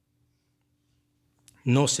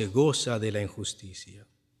 No se goza de la injusticia.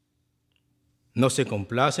 No se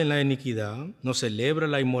complace en la iniquidad, no celebra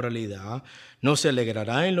la inmoralidad, no se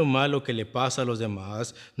alegrará en lo malo que le pasa a los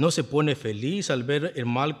demás, no se pone feliz al ver el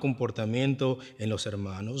mal comportamiento en los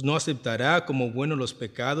hermanos, no aceptará como buenos los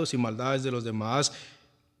pecados y maldades de los demás.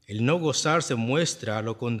 El no gozarse muestra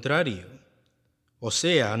lo contrario. O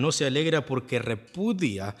sea, no se alegra porque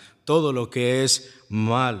repudia todo lo que es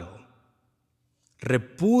malo.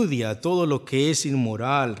 Repudia todo lo que es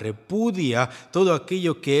inmoral, repudia todo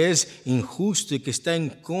aquello que es injusto y que está en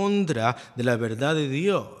contra de la verdad de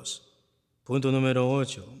Dios. Punto número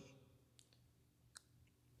 8.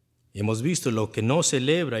 Hemos visto lo que no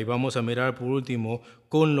celebra y vamos a mirar por último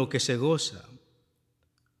con lo que se goza.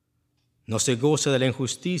 No se goza de la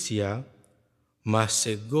injusticia, mas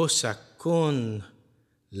se goza con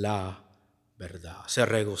la verdad. Se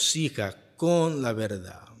regocija con la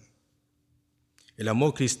verdad. El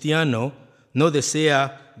amor cristiano no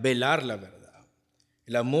desea velar la verdad.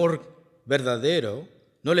 El amor verdadero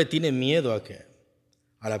no le tiene miedo a qué?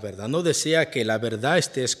 A la verdad. No desea que la verdad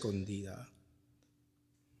esté escondida.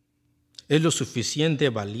 Es lo suficiente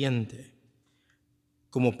valiente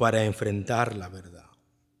como para enfrentar la verdad.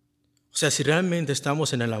 O sea, si realmente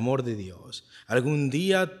estamos en el amor de Dios, algún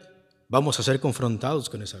día vamos a ser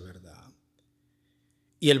confrontados con esa verdad.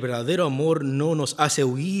 Y el verdadero amor no nos hace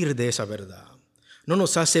huir de esa verdad. No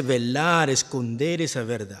nos hace velar, esconder esa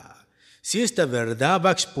verdad. Si esta verdad va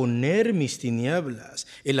a exponer mis tinieblas,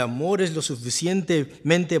 el amor es lo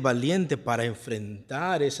suficientemente valiente para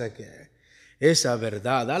enfrentar esa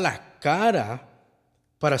verdad. Da la cara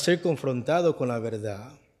para ser confrontado con la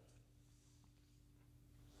verdad.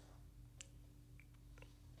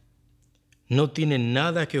 No tiene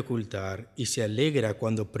nada que ocultar y se alegra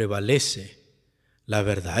cuando prevalece la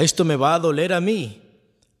verdad. Esto me va a doler a mí,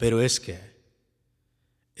 pero es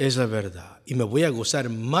la verdad. Y me voy a gozar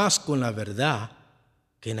más con la verdad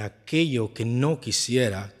que en aquello que no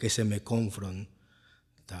quisiera que se me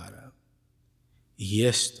confrontara. Y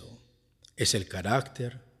esto es el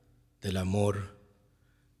carácter del amor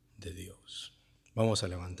de Dios. Vamos a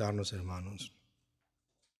levantarnos, hermanos.